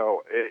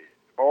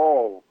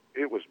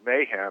it was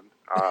mayhem.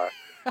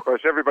 Of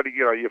course, everybody,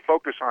 you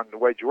focus on the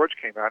way George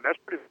came out, and that's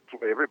pretty much the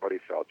way everybody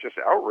felt, just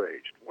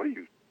outraged.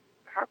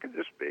 How can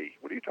this be?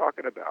 What are you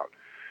talking about?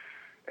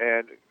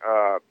 And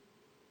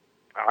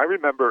I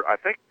remember, I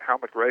think Hal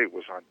McRae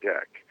was on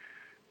deck,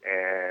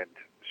 and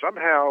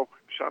somehow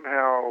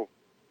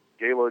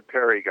Gaylord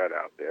Perry got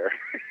out there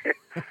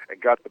and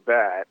got the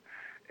bat,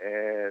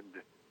 and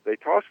they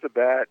tossed the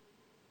bat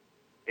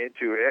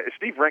into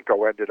Steve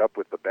Renko ended up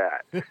with the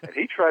bat, and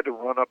he tried to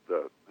run up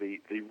the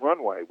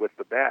runway with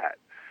the bat.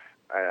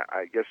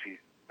 I guess he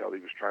felt he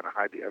was trying to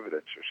hide the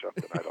evidence or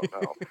something. I don't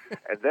know.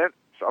 And then,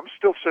 so I'm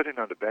still sitting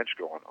on the bench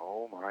going,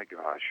 oh my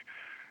gosh.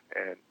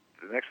 And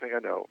the next thing I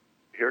know,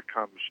 here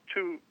comes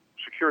two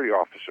security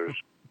officers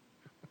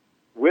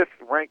with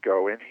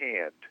Renko in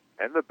hand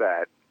and the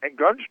bat and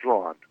guns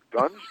drawn.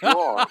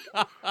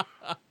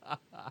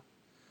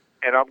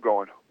 And I'm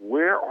going,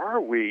 where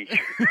are we?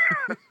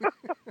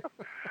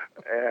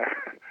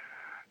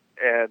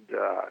 And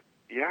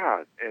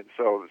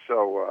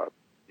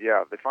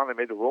they finally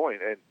made the ruling.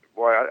 And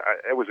boy,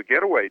 it was a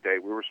getaway day.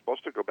 We were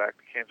supposed to go back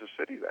to Kansas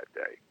City that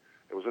day.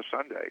 It was a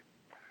Sunday,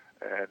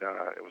 and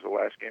it was the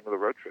last game of the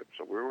road trip.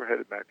 So we were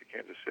headed back to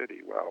Kansas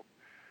City. Well,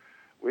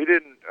 we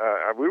didn't.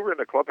 We were in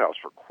the clubhouse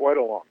for quite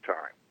a long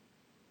time.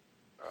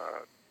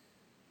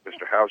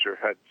 Mr. Hauser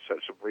had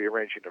said some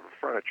rearranging of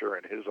furniture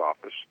in his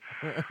office,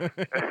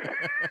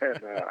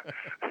 and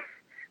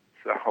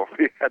so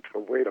we had to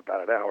wait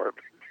about an hour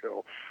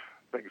until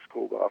things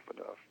cooled off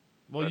enough.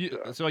 Well,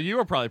 But, so you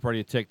were probably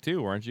pretty ticked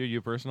too, weren't you?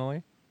 You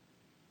personally?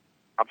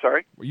 I'm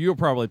sorry? You were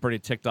probably pretty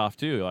ticked off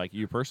too, like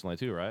you personally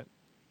too, right?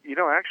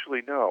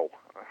 Actually, no.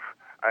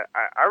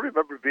 I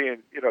remember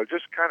being,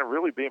 just kind of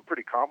really being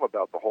pretty calm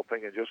about the whole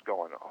thing and just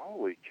going,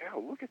 holy cow,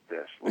 look at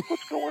this. Look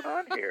what's going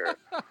on here.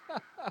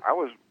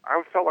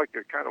 I felt like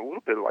a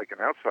little bit like an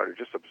outsider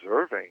just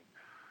observing.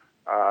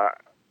 I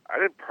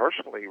didn't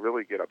personally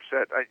really get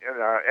upset.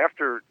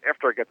 After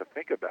I got to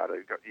think about it,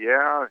 I go,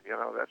 yeah,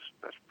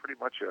 that's pretty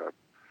much a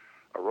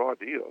raw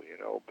deal,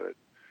 but,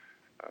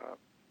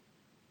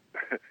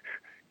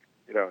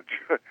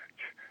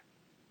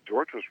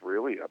 George was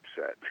really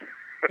upset.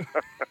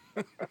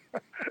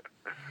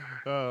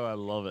 Oh, I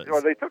love it.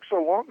 They took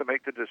so long to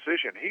make the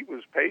decision. He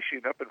was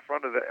pacing up and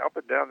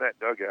down that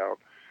dugout,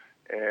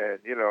 and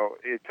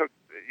it took.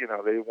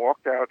 They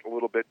walked out a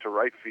little bit to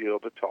right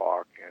field to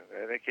talk, and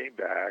then they came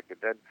back, and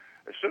then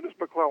as soon as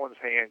McClellan's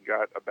hand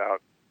got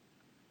about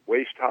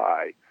waist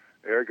high,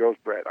 there goes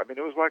Brett. I mean,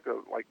 it was like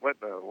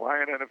letting a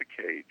lion out of a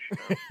cage.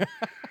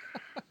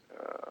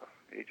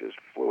 He just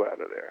flew out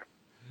of there.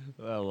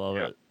 I love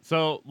it.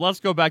 So let's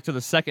go back to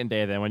the second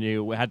day then, when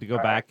you had to go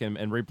back and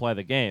replay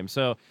the game.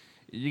 So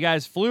you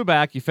guys flew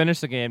back, you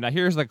finished the game. Now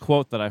here's the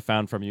quote that I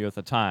found from you at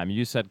the time.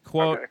 You said,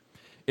 quote,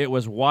 "It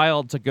was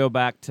wild to go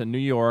back to New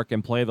York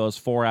and play those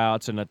 4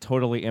 outs in a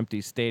totally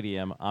empty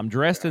stadium. I'm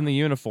dressed in the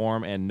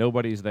uniform and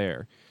nobody's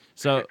there."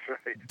 So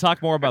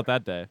talk more about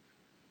that day.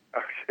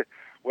 Okay.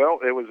 Well,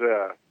 it was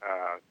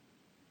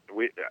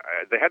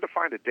they had to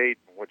find a date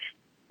in which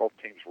both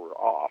teams were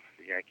off,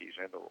 the Yankees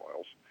and the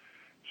Royals.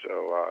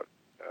 So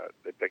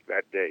they picked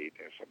that date,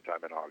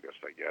 sometime in August,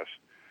 I guess.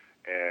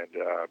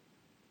 And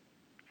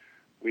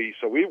we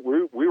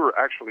were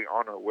actually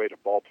on our way to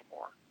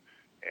Baltimore,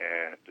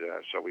 and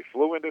so we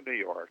flew into New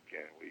York,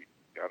 and we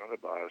got on the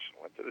bus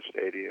and went to the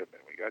stadium,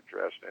 and we got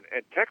dressed.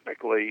 And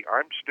technically,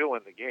 I'm still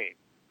in the game.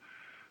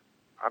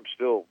 I'm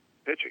still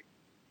pitching.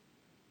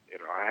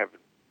 I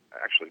haven't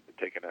actually been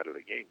taken out of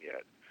the game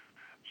yet.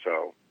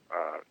 So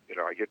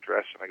I get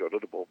dressed and I go to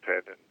the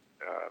bullpen, and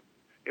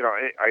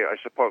I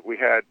suppose we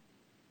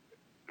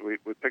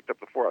picked up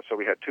the 4 outs, so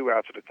we had 2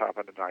 outs at the top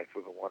of the ninth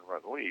with a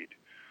 1-run lead.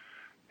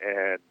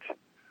 And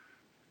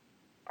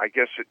I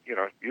guess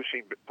you've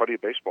seen plenty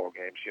of baseball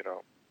games.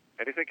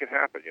 Anything can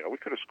happen. We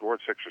could have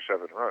scored 6 or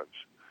 7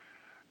 runs,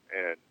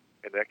 and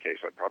in that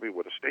case, I probably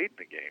would have stayed in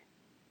the game,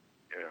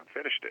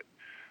 finished it.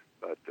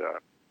 But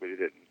we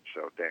didn't.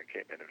 So Dan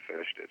came in and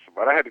finished it.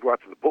 But I had to go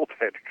out to the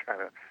bullpen to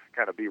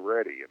kind of be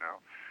ready,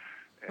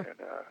 And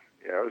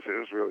it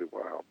was really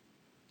wild.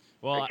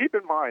 Well, and keep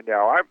in mind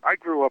now, I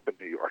grew up in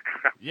New York.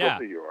 I'm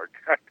from New York.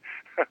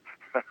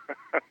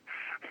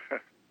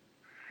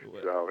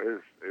 So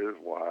it was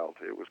wild.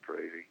 It was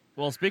crazy.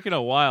 Well, speaking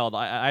of wild,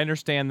 I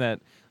understand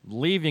that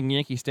leaving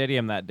Yankee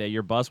Stadium that day,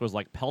 your bus was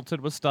like pelted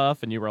with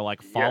stuff, and you were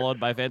like followed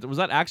by fans. Was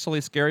that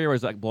actually scary, or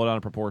was that blown out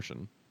of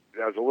proportion?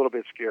 That was a little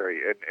bit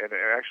scary, and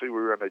actually we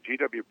were on the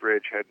GW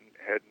Bridge,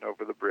 heading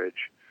over the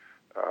bridge,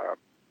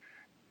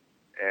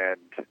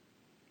 and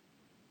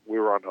we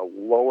were on the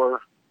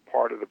lower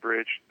part of the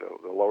bridge,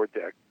 the lower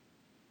deck.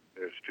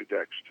 There's 2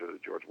 decks to the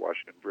George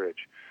Washington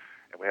Bridge,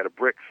 and we had a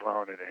brick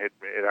thrown, and it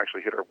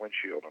actually hit our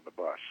windshield on the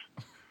bus.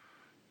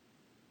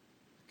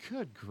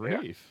 Good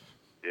grief!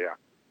 Yeah.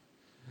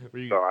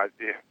 So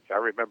I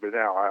remember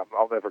now. I'm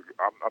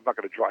not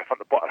going to drive on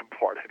the bottom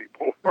part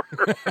anymore.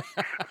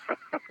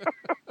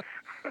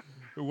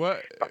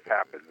 What Stuff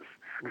happens.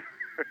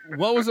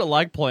 What was it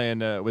like playing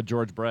with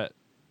George Brett?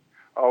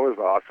 Oh, it was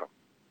awesome.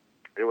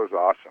 It was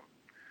awesome.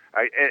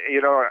 I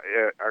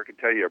can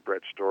tell you a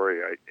Brett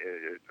story.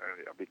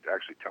 I'll be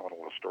actually telling a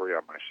little story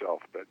on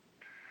myself, but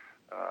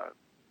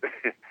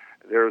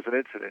there was an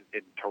incident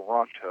in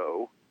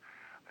Toronto.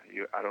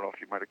 I don't know if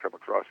you might have come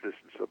across this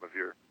in some of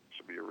your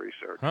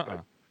research.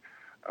 But,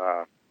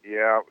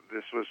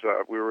 this was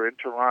we were in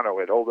Toronto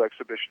at Old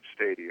Exhibition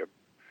Stadium,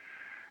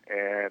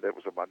 and it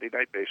was a Monday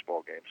night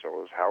baseball game. So it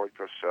was Howard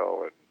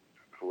Cosell and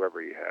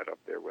whoever he had up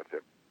there with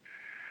him.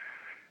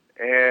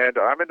 And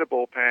I'm in the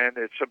bullpen.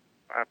 It's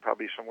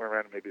probably somewhere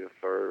around maybe the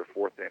 3rd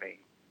or 4th inning,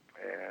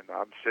 and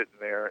I'm sitting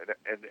there,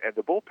 and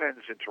the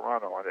bullpens in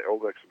Toronto on the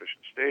Old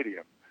Exhibition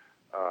Stadium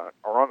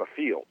are on the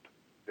field.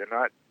 They're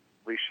not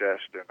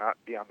recessed. They're not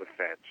beyond the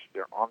fence.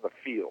 They're on the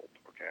field.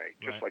 Okay,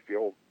 just like the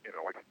old,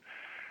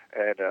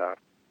 and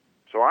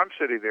so I'm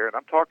sitting there and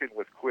I'm talking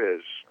with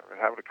Quiz,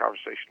 having a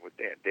conversation with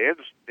Dan.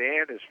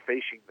 Dan is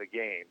facing the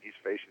game. He's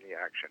facing the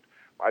action.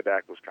 My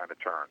back was kind of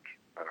turned,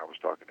 and I was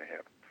talking to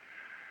him.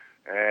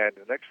 And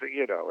the next thing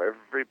you know,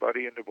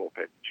 everybody in the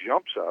bullpen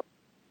jumps up,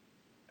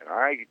 and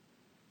I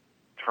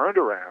turned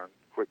around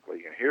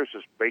quickly, and here's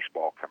this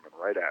baseball coming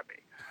right at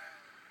me.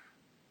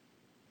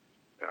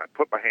 And I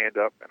put my hand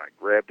up, and I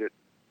grabbed it.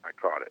 I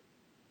caught it.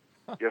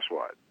 Guess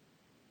what?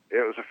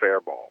 It was a fair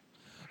ball.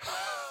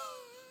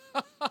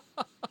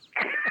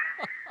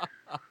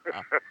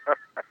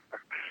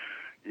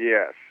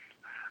 Yes.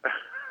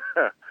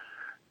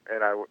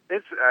 And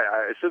as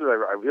soon as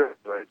I realized,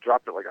 I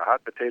dropped it like a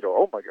hot potato.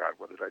 Oh my God,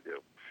 what did I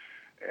do?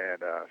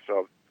 And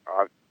so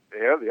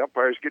the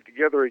umpires get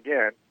together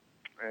again,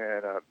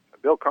 and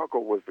Bill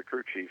Kunkel was the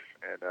crew chief,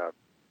 and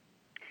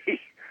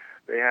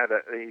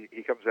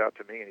he comes out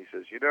to me and he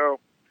says,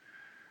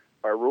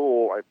 by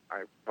rule,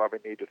 I probably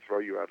need to throw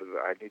you out of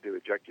I need to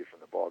eject you from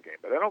the ball game,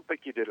 but I don't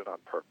think you did it on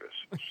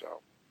purpose.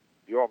 So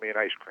you owe me an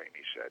ice cream,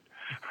 he said.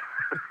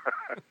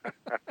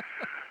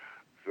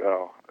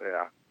 So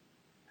yeah.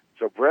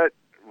 So Brett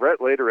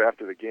later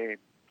after the game,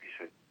 he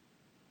said,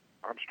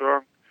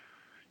 Armstrong,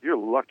 you're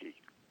lucky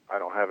I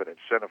don't have an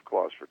incentive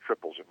clause for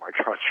triples in my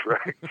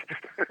contract.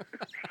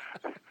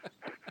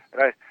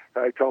 And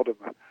I told him,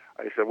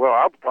 I said, well,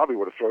 I probably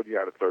would have thrown you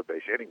out of third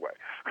base anyway.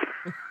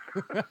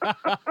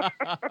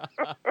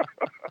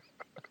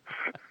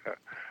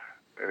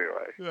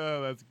 Anyway.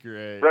 Oh, that's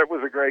great. Brett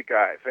was a great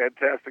guy.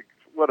 Fantastic.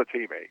 What a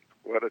teammate.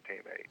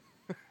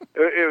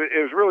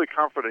 It was really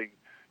comforting,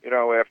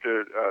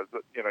 after,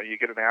 you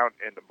get an out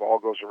and the ball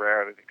goes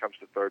around and it comes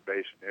to third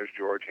base and there's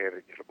George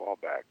handing you the ball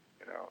back,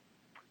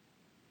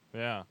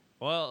 Yeah.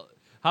 Well,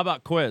 how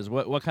about Quiz?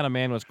 What kind of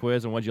man was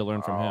Quiz, and what did you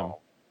learn from him?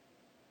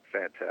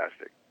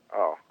 Fantastic.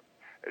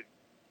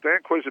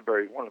 Dan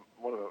Quisenberry, one of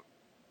the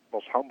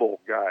most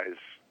humble guys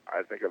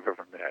I think I've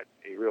ever met.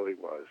 He really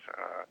was.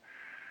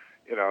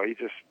 He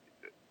just,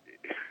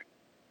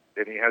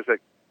 and he has that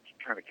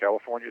kind of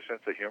California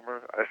sense of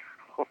humor.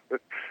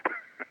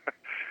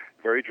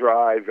 Very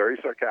dry, very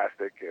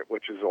sarcastic,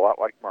 which is a lot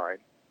like mine.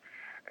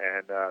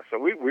 And so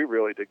we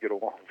really did get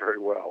along very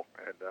well,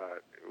 and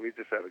we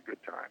just had a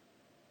good time.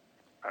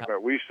 I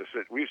mean, we used to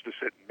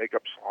sit and make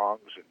up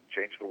songs and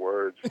change the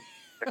words.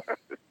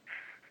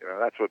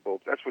 That's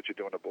what you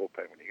do in a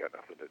bullpen when you got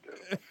nothing to do.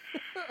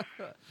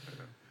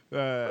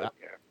 But,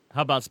 yeah.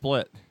 How about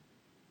Split?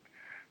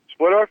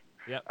 Splitter?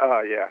 Yep.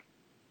 Yeah.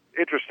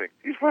 Interesting.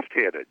 He's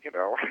left-handed,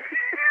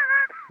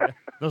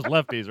 Those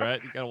lefties,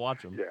 right? You got to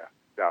watch them. Yeah.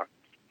 No.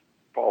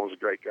 Paul was a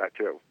great guy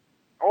too.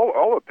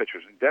 All the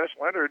pitchers. And Dennis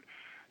Leonard,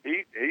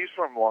 he's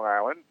from Long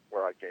Island,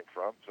 where I came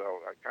from, so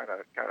I kind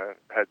of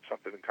had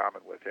something in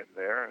common with him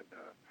there. And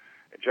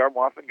John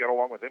Wathan got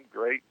along with him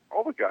great.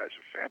 All the guys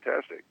are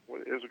fantastic.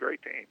 It was a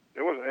great team.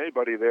 There wasn't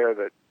anybody there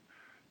that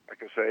I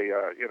can say,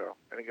 I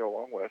didn't get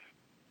along with.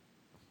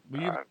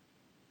 Well,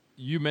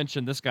 you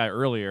mentioned this guy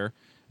earlier.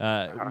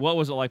 What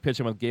was it like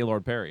pitching with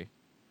Gaylord Perry?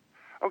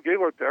 Oh,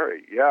 Gaylord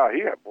Perry. Yeah,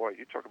 you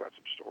talk about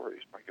some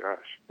stories. My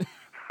gosh.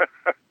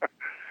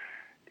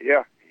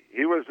 Yeah,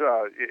 he was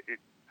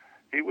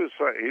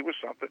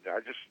something. I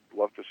just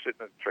loved to sit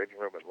in the training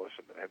room and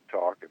listen to him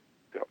talk and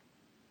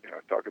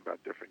talk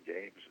about different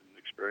games and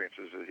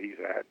experiences that he's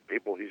had,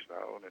 people he's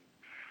known, and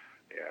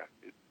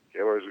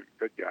Gaylord was a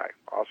good guy,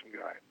 awesome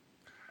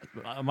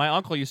guy. My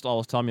uncle used to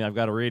always tell me I've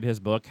got to read his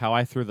book, How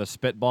I Threw the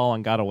Spitball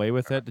and Got Away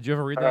with It. Did you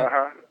ever read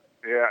that?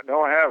 Yeah,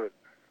 no, I haven't.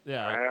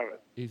 Yeah, I haven't.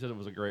 He said it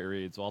was a great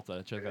read, so I'll have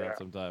to check that out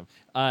sometime.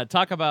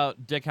 Talk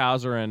about Dick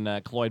Hauser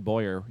and Cloyd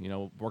Boyer,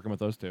 working with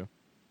those two.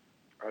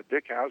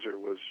 Dick Hauser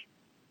was,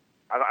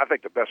 I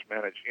think, the best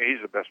manager.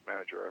 He's the best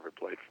manager I ever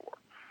played for.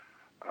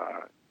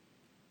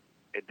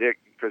 And Dick,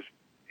 because,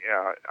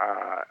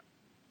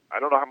 I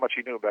don't know how much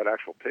he knew about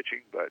actual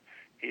pitching, but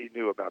he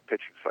knew about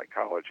pitching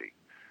psychology.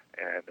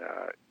 And,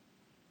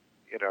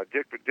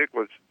 Dick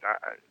was,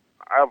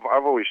 I've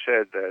always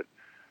said that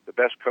the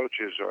best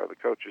coaches are the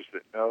coaches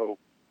that know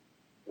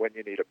when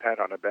you need a pat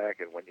on the back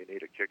and when you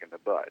need a kick in the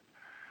butt.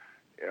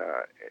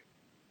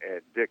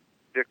 And Dick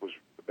was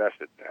the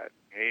best at that.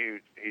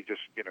 He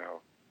just,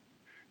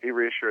 he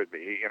reassured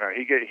me.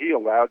 He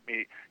allowed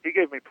me, he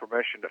gave me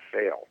permission to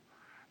fail.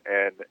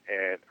 And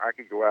I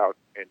could go out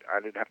and I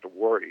didn't have to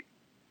worry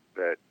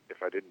that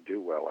if I didn't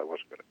do well, I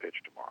wasn't going to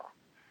pitch tomorrow.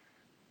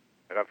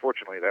 And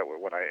unfortunately,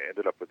 when I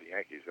ended up with the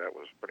Yankees, that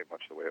was pretty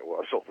much the way it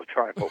was all the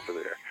time over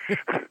there.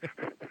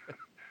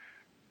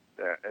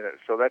 And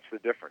so that's the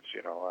difference,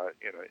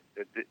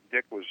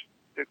 Dick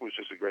was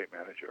just a great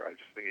manager. I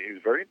just think he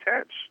was very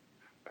intense.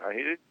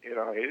 He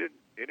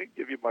didn't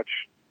give you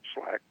much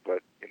slack,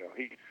 but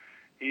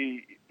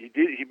he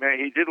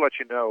did let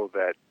you know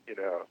that this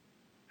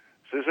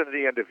isn't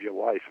the end of your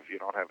life if you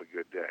don't have a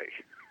good day.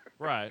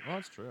 Right. Well,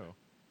 that's true.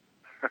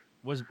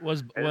 Was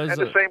and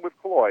the same with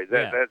Cloyd.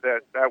 That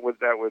would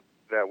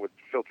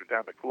filter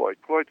down to Cloyd.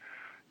 Cloyd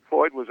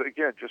was,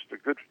 again, just a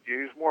good. He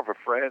was more of a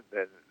friend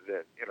than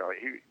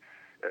he,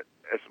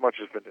 as much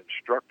as an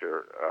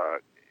instructor.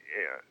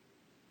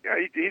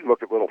 He'd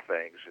look at little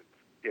things, and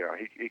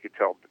he could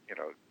tell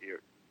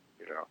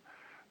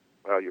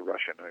well, you're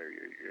rushing, or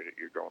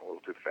you're going a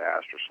little too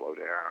fast, or slow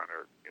down,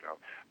 or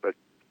But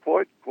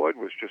Cloyd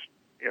was just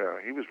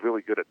he was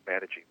really good at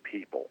managing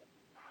people,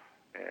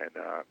 and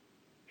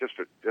just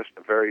a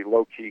very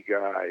low key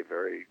guy,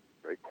 very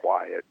very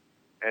quiet,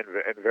 and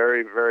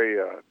very very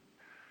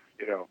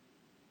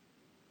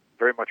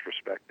very much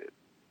respected.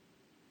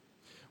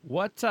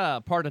 What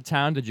part of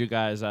town did you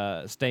guys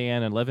stay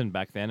in and live in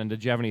back then? And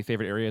did you have any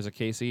favorite areas of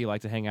KC you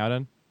like to hang out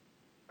in?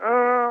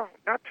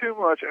 Not too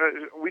much.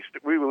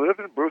 We lived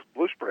in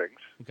Blue Springs.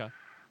 Okay.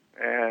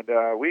 And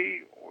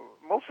we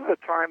most of the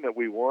time that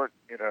we weren't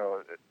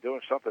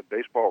doing something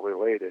baseball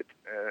related,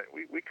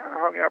 we kind of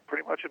hung out pretty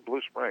pretty much in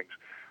Blue Springs.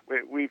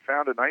 We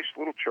found a nice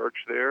little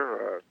church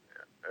there,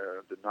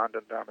 the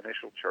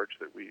non-denominational church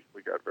that we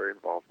got very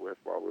involved with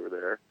while we were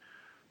there.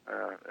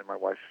 And my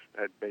wife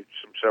had made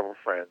several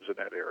friends in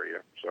that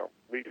area, so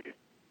we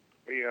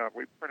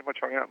pretty much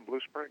hung out in Blue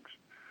Springs.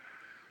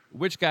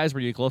 Which guys were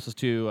you closest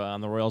to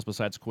on the Royals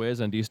besides Quiz,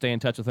 and do you stay in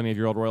touch with any of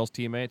your old Royals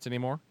teammates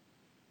anymore?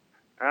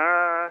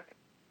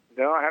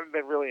 No, I haven't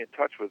been really in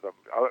touch with them.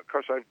 Of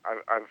course, I've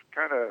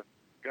kind of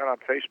got on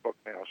Facebook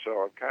now,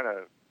 so I'm kind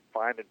of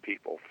finding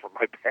people from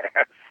my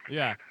past.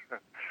 Yeah.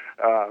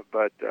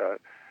 But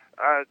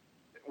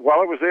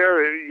while I was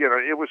there,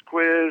 it was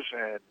Quiz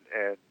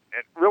and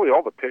really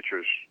all the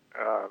pitchers.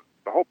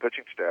 The whole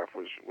pitching staff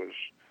was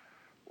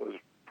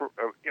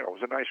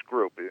a nice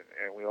group,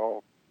 and we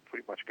all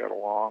pretty much got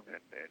along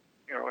and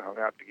hung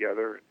out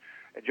together.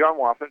 And John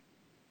Wathan,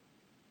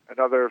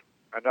 another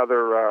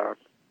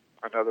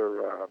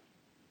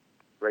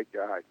great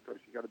guy.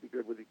 Because you got to be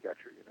good with the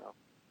catcher,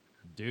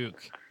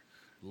 Duke.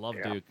 Love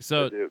yeah, Duke.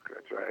 So Duke,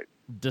 that's right.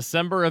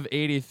 December of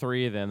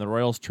 '83, then the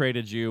Royals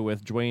traded you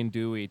with Dwayne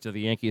Dewey to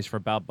the Yankees for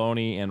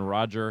Balboni and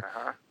Roger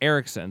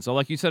Erickson. So,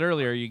 like you said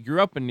earlier, you grew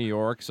up in New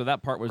York, so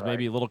that part was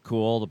maybe a little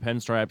cool. The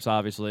pinstripes,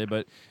 obviously,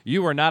 but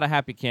you were not a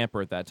happy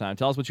camper at that time.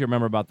 Tell us what you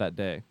remember about that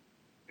day.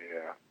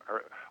 Yeah.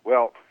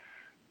 Well,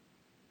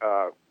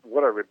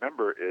 what I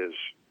remember is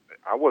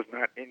I was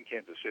not in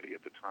Kansas City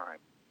at the time.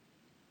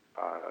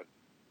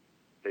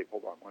 Dave,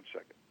 hold on 1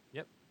 second.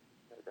 Yep.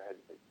 Go ahead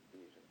and take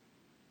these and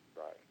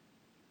try.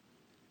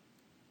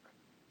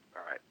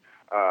 All right.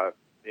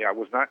 Yeah, I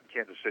was not in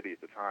Kansas City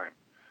at the time.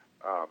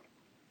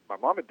 My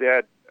mom and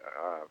dad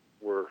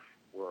were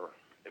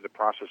in the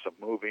process of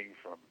moving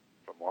from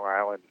Long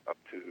Island up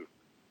to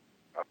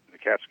the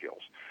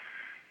Catskills,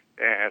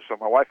 and so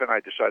my wife and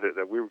I decided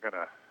that we were going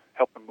to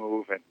help them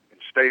move and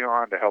stay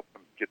on to help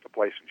them get the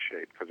place in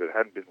shape because it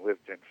hadn't been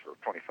lived in for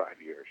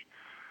 25 years.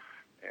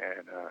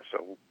 And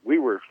so we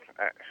weren't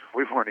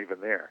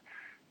even there,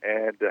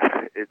 and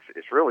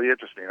it's really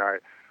interesting. I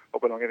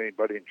hope I don't get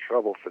anybody in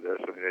trouble for this.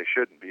 I mean, they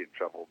shouldn't be in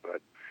trouble,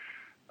 but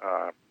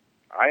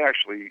I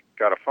actually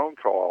got a phone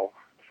call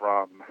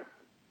from,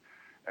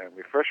 and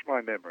refresh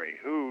my memory,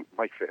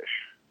 Mike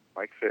Fish.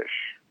 Mike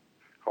Fish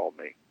called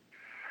me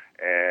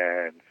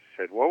and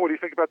said, "Well, what do you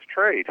think about the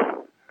trade?"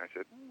 I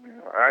said,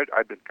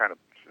 I'd been kind of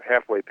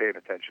halfway paying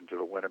attention to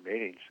the winter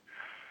meetings,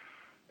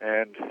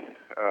 and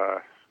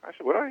I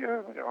said,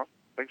 "Well,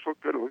 things look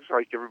good. It looks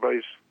like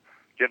everybody's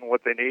getting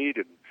what they need."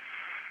 And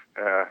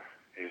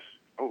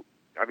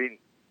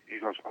he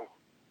goes, "Oh,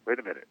 wait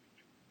a minute,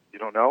 you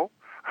don't know?"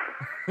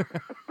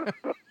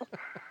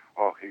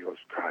 Oh, he goes,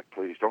 "God,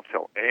 please don't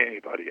tell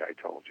anybody I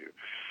told you.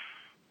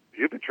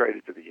 You've been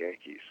traded to the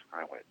Yankees."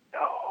 I went,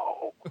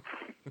 "No,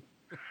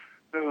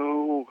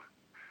 no,"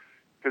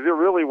 because there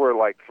really were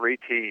like three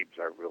teams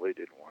I really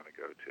didn't want to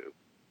go to,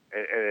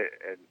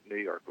 and New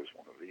York was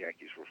one of the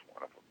Yankees was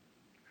one of them.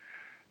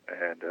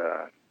 And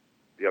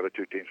the other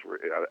two teams were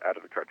out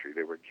of the country.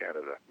 They were in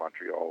Canada,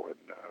 Montreal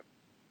and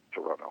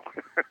Toronto.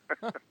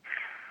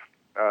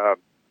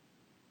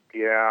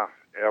 Yeah,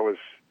 that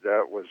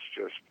was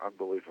just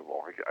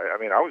unbelievable. I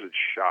mean, I was in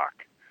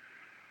shock.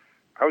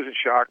 I was in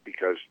shock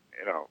because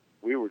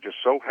we were just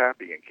so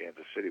happy in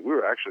Kansas City. We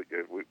were actually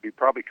we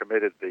probably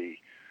committed the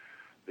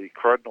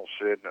cardinal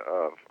sin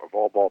of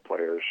all ball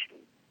players.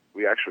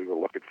 We actually were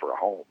looking for a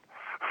home.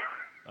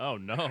 Oh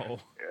no.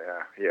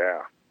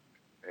 Yeah.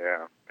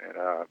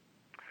 And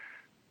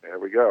there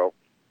we go.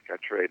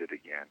 Got traded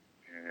again,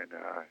 and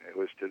it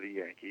was to the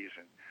Yankees.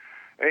 And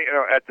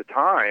at the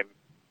time,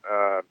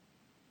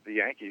 the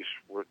Yankees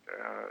were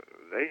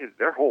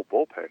their whole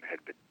bullpen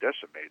had been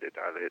decimated.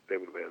 They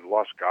had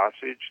lost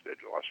Gossage,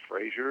 they'd lost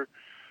Frazier,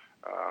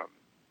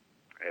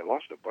 they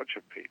lost a bunch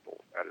of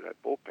people out of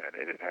that bullpen.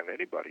 They didn't have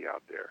anybody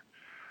out there,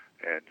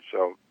 and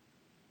so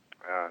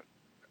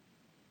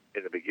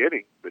in the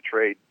beginning, the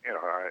trade,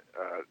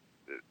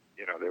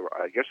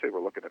 I guess they were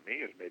looking at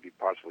me as maybe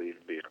possibly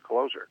even being a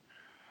closer.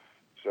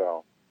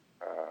 So,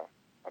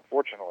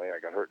 unfortunately, I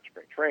got hurt in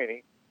spring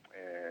training,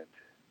 and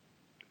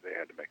they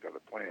had to make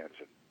other plans,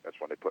 and that's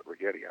when they put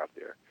Righetti out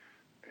there,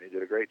 and he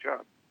did a great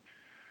job.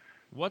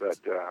 What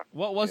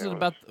was it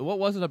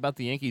about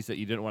the Yankees that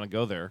you didn't want to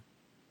go there?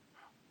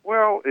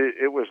 Well,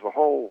 it was the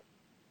whole.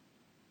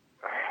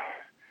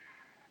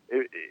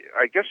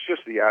 I guess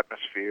just the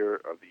atmosphere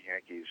of the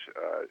Yankees.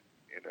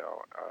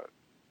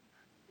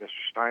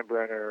 Mr.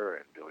 Steinbrenner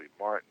and Billy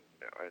Martin,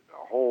 and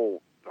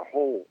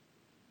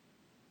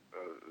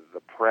the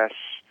press,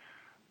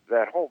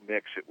 that whole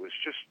mix. It was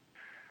just.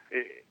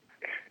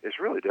 It's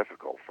really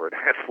difficult for an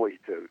athlete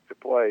to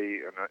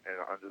play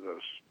under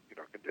those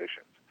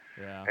conditions.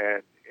 Yeah.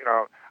 And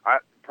I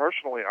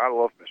personally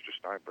love Mr.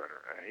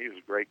 Steinbrenner, and he's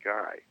a great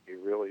guy. He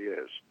really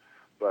is.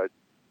 But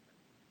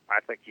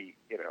I think he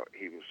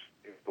was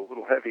a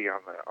little heavy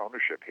on the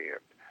ownership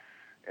hand,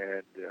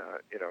 and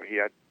he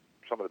had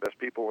some of the best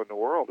people in the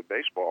world in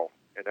baseball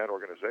in that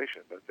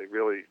organization, but they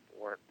really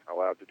weren't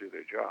allowed to do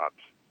their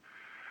jobs.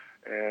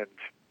 And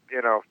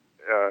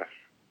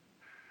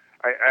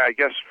I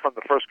guess from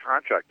the first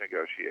contract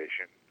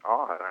negotiation,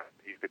 on,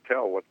 you could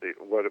tell what it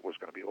was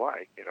going to be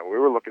like. We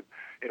were looking.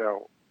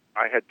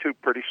 I had 2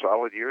 pretty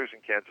solid years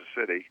in Kansas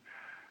City,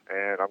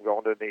 and I'm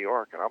going to New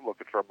York, and I'm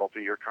looking for a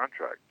multi-year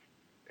contract.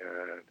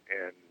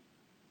 And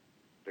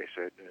they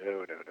said,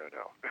 no.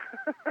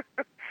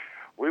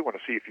 We want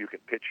to see if you can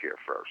pitch here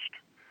first.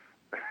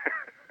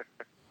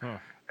 Huh.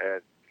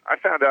 And I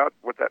found out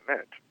what that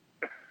meant.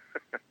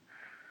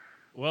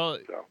 Well,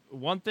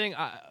 one thing,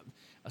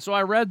 so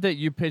I read that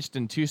you pitched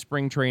in 2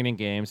 spring training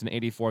games in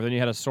 '84. Then you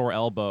had a sore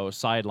elbow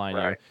sideline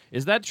Right. you.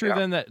 Is that true? Yeah.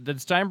 Then did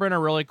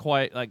Steinbrenner really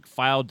quite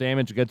file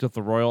damage against with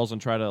the Royals and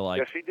try to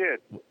Yes, he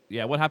did.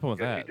 Yeah, what happened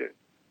with Yes, that? he did.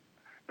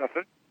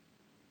 Nothing.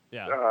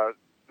 Yeah.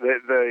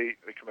 The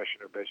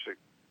commissioner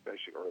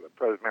or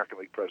the American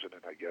League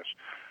president, I guess,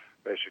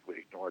 basically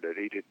ignored it.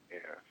 He did.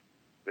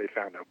 They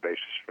found no basis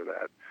for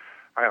that.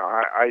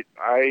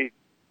 I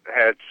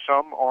had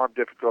some arm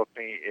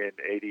difficulty in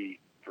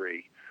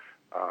 '83.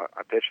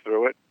 I pitched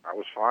through it. I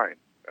was fine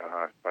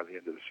by the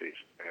end of the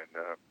season,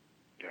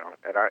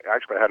 and I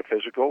actually had a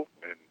physical,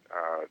 and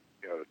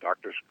the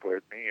doctors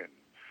cleared me, and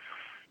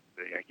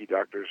the Yankee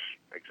doctors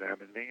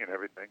examined me and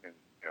everything, and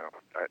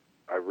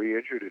I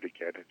re-injured it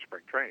again in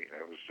spring training.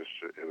 It was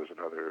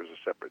a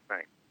separate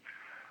thing.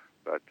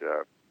 But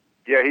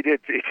yeah, he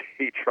did.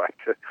 He tried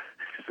to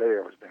say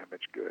I was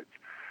damaged goods.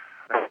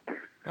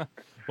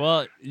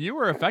 Well, you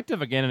were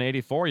effective again in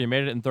 '84. You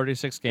made it in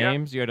 36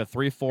 games. You had a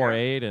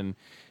 3.48, and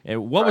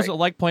what was it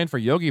like playing for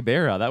Yogi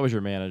Berra? That was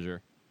your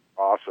manager.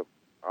 Awesome.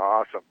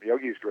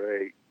 Yogi's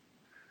great.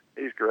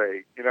 He's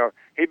great. He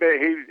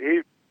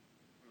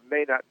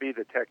may not be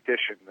the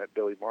tactician that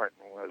Billy Martin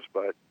was,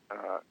 but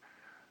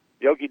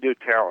Yogi knew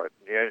talent,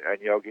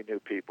 and Yogi knew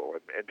people,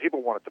 and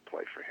people wanted to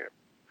play for him.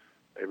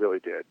 They really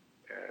did.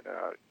 And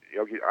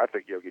I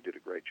think Yogi did a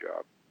great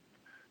job.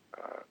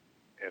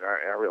 And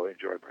I really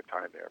enjoyed my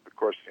time there. But of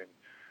course,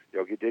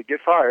 Yogi did get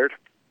fired,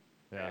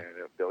 and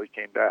Billy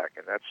came back,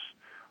 and that's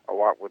a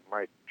lot when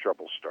my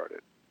troubles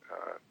started.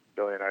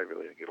 Billy and I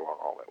really didn't get along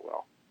all that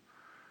well,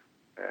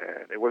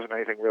 and it wasn't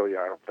anything really,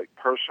 I don't think,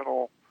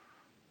 personal.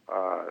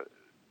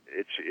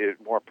 It's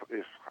more,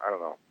 I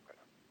don't know,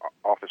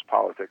 office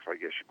politics, I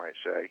guess you might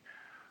say.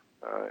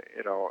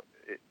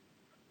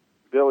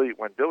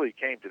 When Billy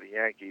came to the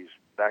Yankees,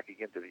 back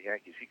again to the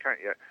Yankees, he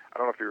I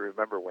don't know if you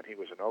remember when he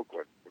was in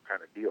Oakland, what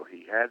kind of deal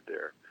he had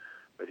there,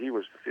 but he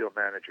was the field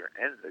manager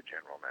and the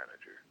general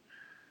manager.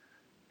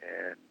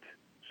 And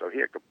so he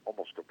had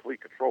almost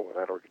complete control of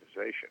that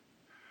organization.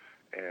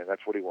 And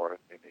that's what he wanted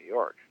in New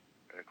York.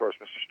 And of course,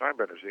 Mr.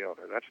 Steinbrenner's the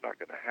owner. That's not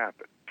going to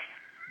happen.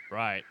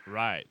 Right.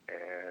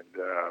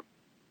 And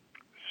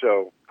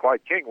so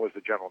Clyde King was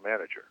the general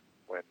manager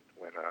when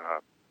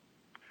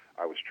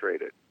I was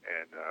traded.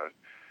 And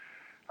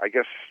I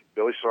guess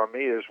Billy saw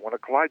me as one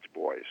of Clyde's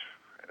boys,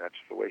 and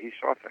that's the way he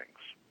saw things.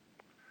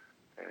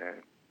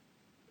 And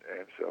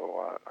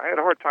so I had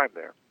a hard time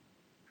there.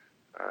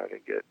 I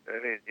didn't get,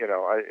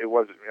 it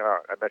wasn't,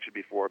 I mentioned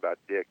before about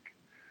Dick,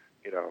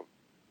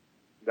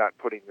 not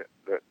putting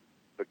the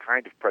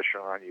kind of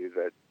pressure on you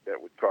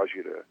that would cause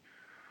you to,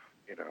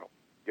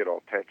 get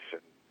all tense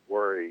and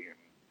worry and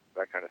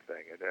that kind of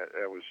thing. And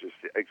that was just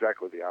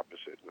exactly the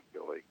opposite with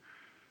Billy.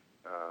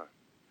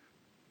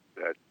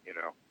 That,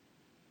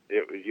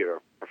 it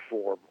was,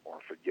 perform or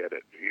forget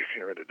it.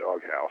 You're in a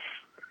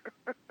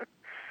doghouse.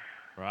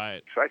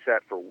 Right. So I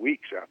sat for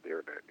weeks out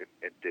there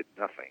and did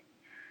nothing.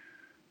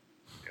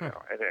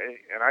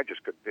 And I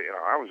just could,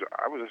 I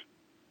was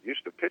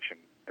used to pitching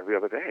every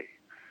other day.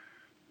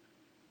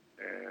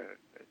 And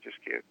it just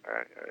can't,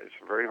 it's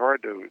very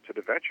hard to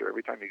venture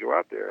every time you go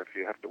out there if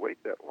you have to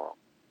wait that long.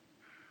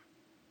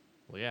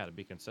 Well, yeah, to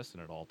be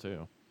consistent at all,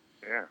 too.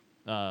 Yeah.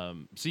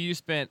 So you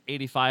spent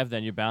 85,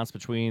 then you bounced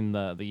between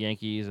the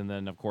Yankees and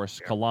then, of course,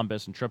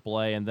 Columbus and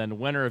AAA, and then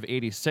winter of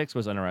 '86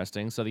 was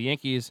interesting. So the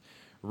Yankees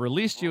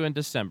released you in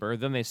December,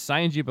 then they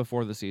signed you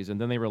before the season,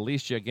 then they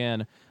released you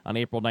again on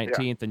April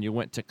 19th, and you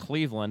went to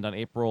Cleveland on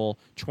April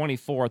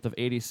 24th of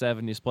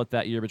 '87. You split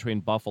that year between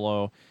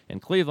Buffalo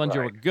and Cleveland. Right.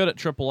 You were good at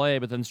AAA,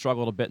 but then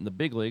struggled a bit in the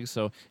big leagues.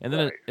 So, and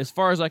then as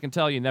far as I can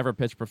tell, you never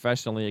pitched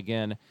professionally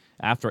again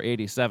after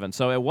 '87.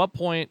 So at what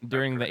point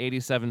during the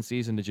 '87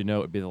 season did you know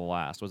it would be the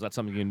last? Was that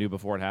something you knew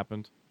before it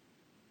happened?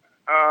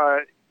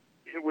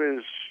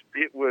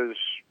 It was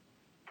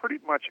pretty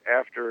much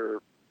after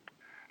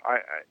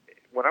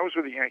when I was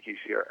with the Yankees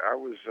here, I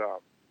was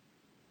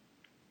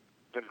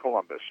in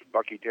Columbus.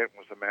 Bucky Dent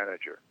was the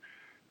manager.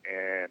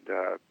 And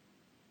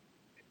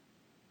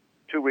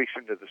 2 weeks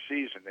into the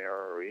season there,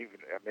 or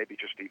maybe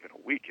just even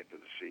a week into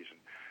the season,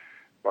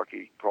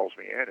 Bucky calls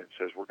me in and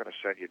says, we're going to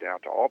send you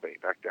down to Albany,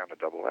 back down to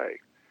AA.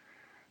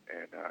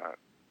 And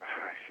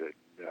I said,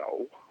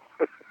 no.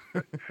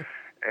 And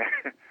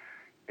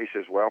he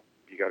says, well,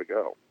 you got to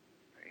go.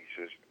 And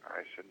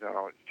I said,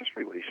 no, just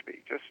release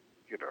me. Just,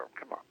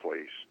 come on,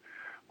 please.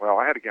 Well,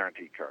 I had a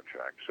guaranteed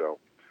contract, so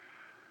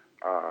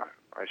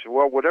I said,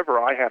 well, whatever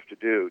I have to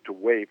do to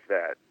waive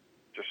that,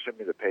 just send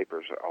me the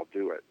papers. I'll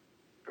do it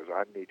because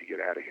I need to get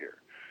out of here.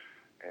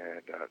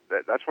 And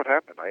that's what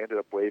happened. I ended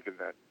up waiving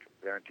that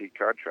guaranteed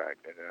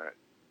contract, and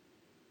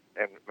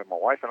and my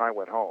wife and I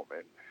went home,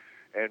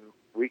 and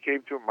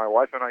my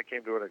wife and I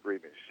came to an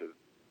agreement. She said,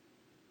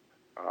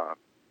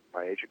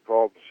 my agent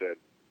called and said,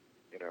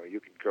 you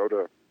can go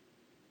to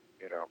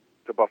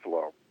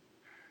Buffalo,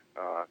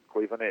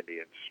 Cleveland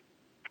Indians,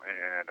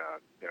 and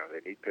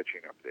they need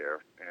pitching up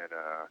there,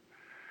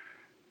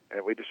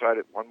 and we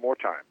decided one more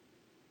time,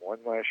 one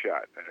last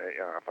shot. And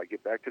if I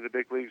get back to the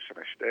big leagues and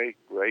I stay,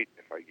 great.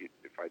 If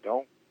I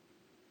don't,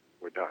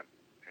 we're done.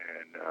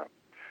 And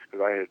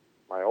because I had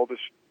my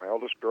oldest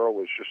girl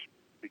was just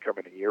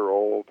becoming a year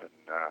old,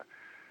 and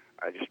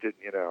I just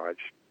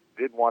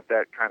didn't want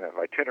that kind of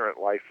itinerant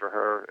life for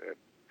her,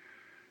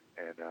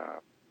 and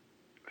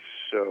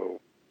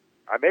so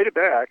I made it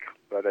back,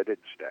 but I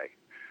didn't stay.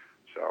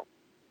 So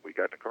we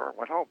got in the car and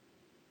went home.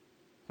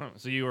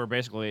 So you were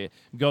basically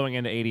going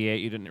into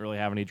 88. You didn't really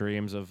have any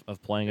dreams of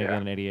playing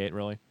again in 88,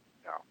 really?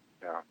 No,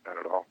 not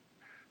at all.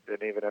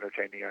 Didn't even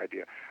entertain the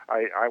idea.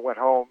 I went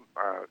home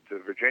to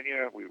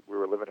Virginia. We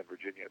were living in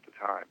Virginia at the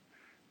time,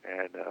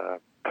 and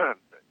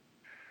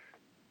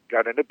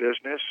got into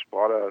business,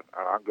 bought an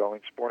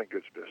ongoing sporting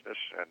goods business,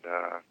 and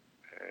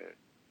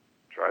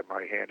tried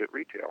my hand at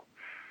retail.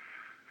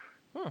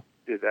 Huh.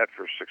 Did that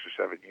for 6 or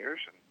 7 years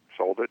and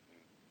sold it,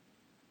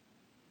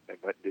 and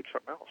went and did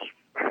something else.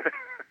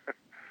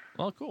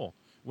 Well, cool.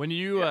 When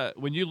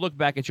you look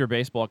back at your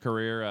baseball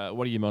career,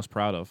 what are you most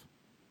proud of?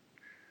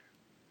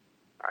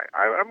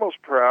 I'm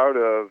most proud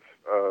of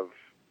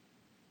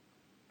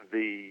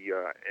the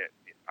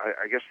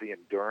I guess the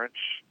endurance,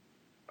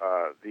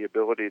 the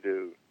ability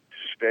to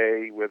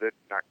stay with it,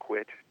 not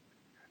quit,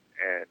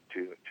 and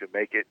to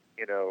make it,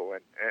 and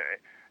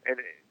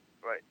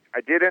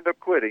I did end up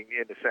quitting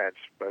in a sense,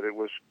 but it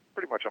was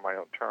pretty much on my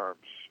own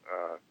terms.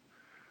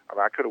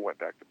 I could have went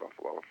back to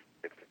Buffalo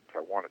if I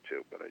wanted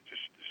to, but I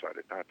just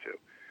decided not to.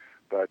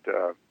 But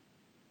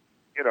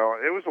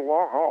it was a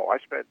long haul. I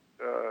spent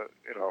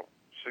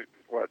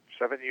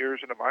 7 years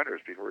in the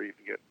minors before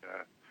even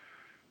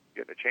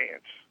getting a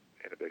chance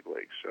in the big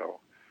leagues. So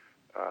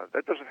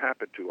that doesn't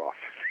happen too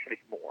often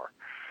anymore.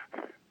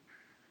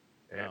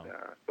 And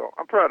so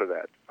I'm proud of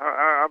that.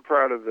 I'm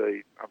proud of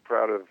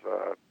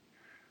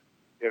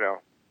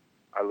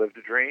I lived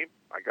a dream.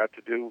 I got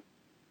to do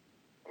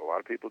what a lot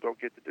of people don't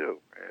get to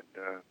do, and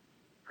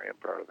I am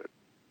proud of it.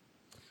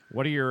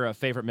 What are your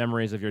favorite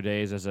memories of your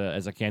days as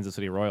a Kansas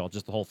City Royal?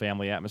 Just the whole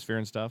family atmosphere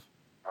and stuff?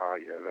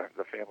 Yeah,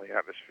 the family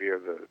atmosphere.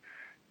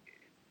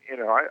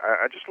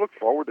 I just look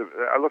forward to.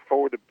 I look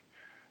forward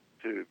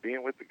to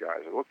being with the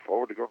guys. I look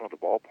forward to going to the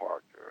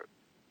ballpark.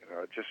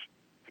 Just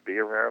to be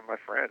around my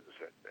friends,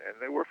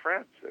 and they were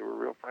friends. They were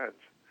real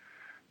friends,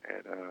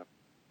 and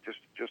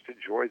just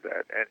enjoyed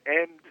that,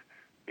 and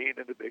being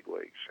in the big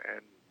leagues,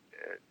 and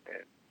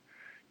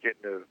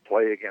getting to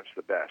play against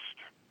the best.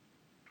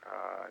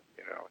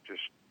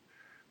 Just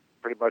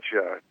pretty much,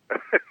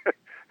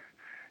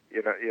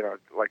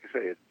 like I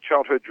say, a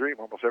childhood dream.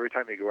 Almost every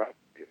time you go out,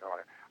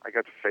 I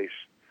got to face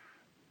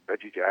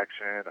Reggie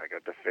Jackson. I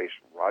got to face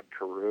Rod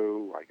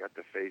Carew. I got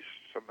to face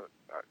some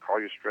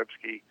Carl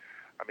Yastrzemski.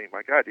 I mean,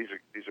 my God, these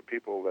are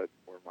people that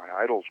were my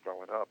idols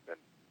growing up, and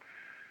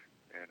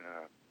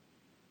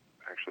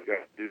actually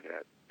got to do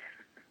that.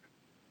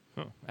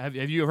 Huh. Have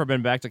you ever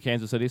been back to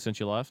Kansas City since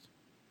you left?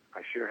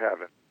 I sure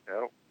haven't.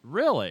 No.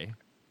 Really?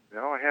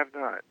 No, I have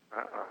not.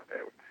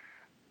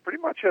 Pretty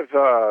much have.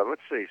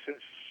 Let's see.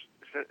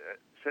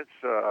 Since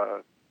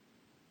I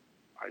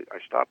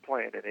stopped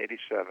playing in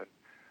 '87,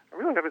 I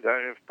really haven't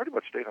done. I've pretty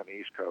much stayed on the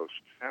East Coast.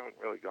 I haven't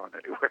really gone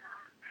anywhere.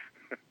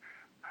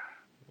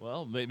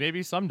 Well,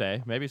 maybe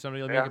someday. Maybe someday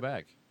you'll make it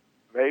back.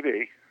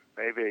 Maybe.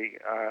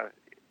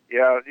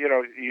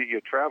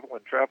 You travel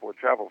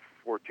for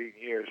 14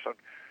 years.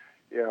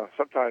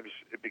 Sometimes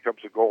it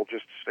becomes a goal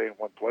just to stay in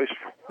one place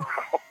for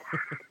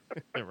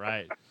a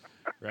while.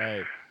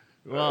 Right.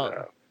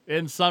 Well,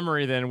 in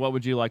summary, then, what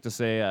would you like to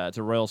say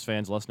to Royals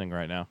fans listening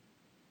right now?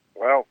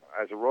 Well,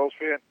 as a Royals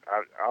fan,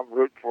 I'm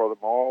rooting for them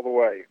all the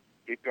way.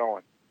 Keep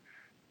going.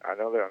 I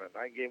know they're on a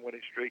 9-game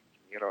winning streak.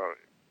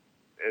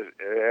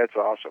 It's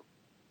awesome.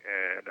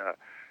 And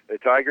the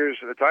Tigers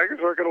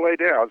are going to lay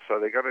down, so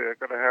they're going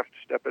to have to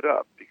step it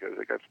up because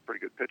they got some pretty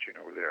good pitching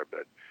over there.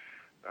 But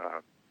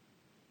I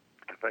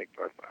think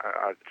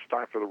it's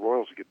time for the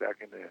Royals to get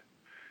back in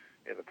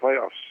the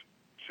playoffs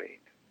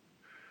scene,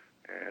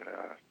 and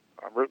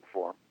I'm rooting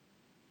for them.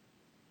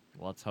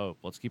 Well, let's hope.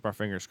 Let's keep our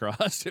fingers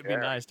crossed. It'd be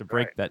nice to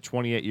break that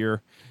 28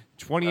 years.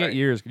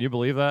 Can you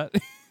believe that?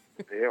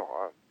 Yeah,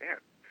 man,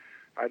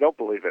 I don't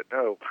believe it.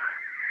 No.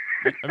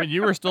 I mean,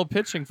 you were still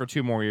pitching for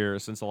 2 more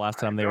years since the last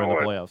time they were in the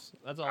playoffs.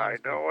 That's all. I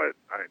know it.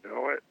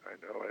 Oh,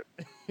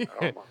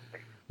 my.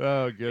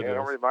 Oh, goodness. Yeah,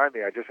 don't remind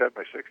me. I just had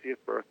my 60th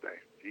birthday.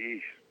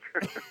 Jeez.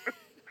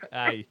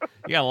 You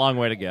got a long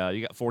way to go.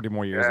 You got 40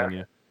 more years on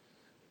you.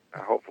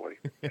 Hopefully.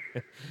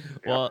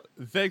 Well,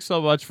 thanks so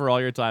much for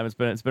all your time. It's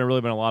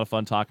really been a lot of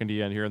fun talking to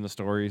you and hearing the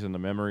stories and the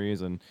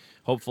memories, and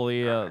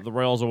hopefully the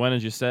Royals will win,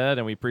 as you said.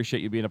 And we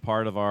appreciate you being a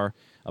part of our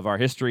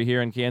history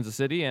here in Kansas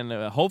City. And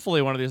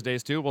hopefully one of these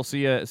days too, we'll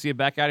see you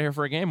back out here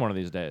for a game one of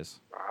these days.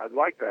 I'd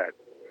like that.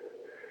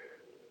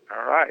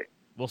 All right.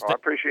 We'll I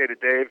appreciate it,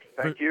 Dave.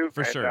 Thank you.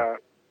 For sure.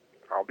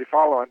 I'll be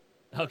following.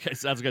 Okay,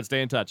 sounds good.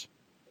 Stay in touch.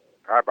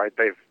 All right, bye,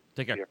 Dave.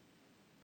 Take care. See ya.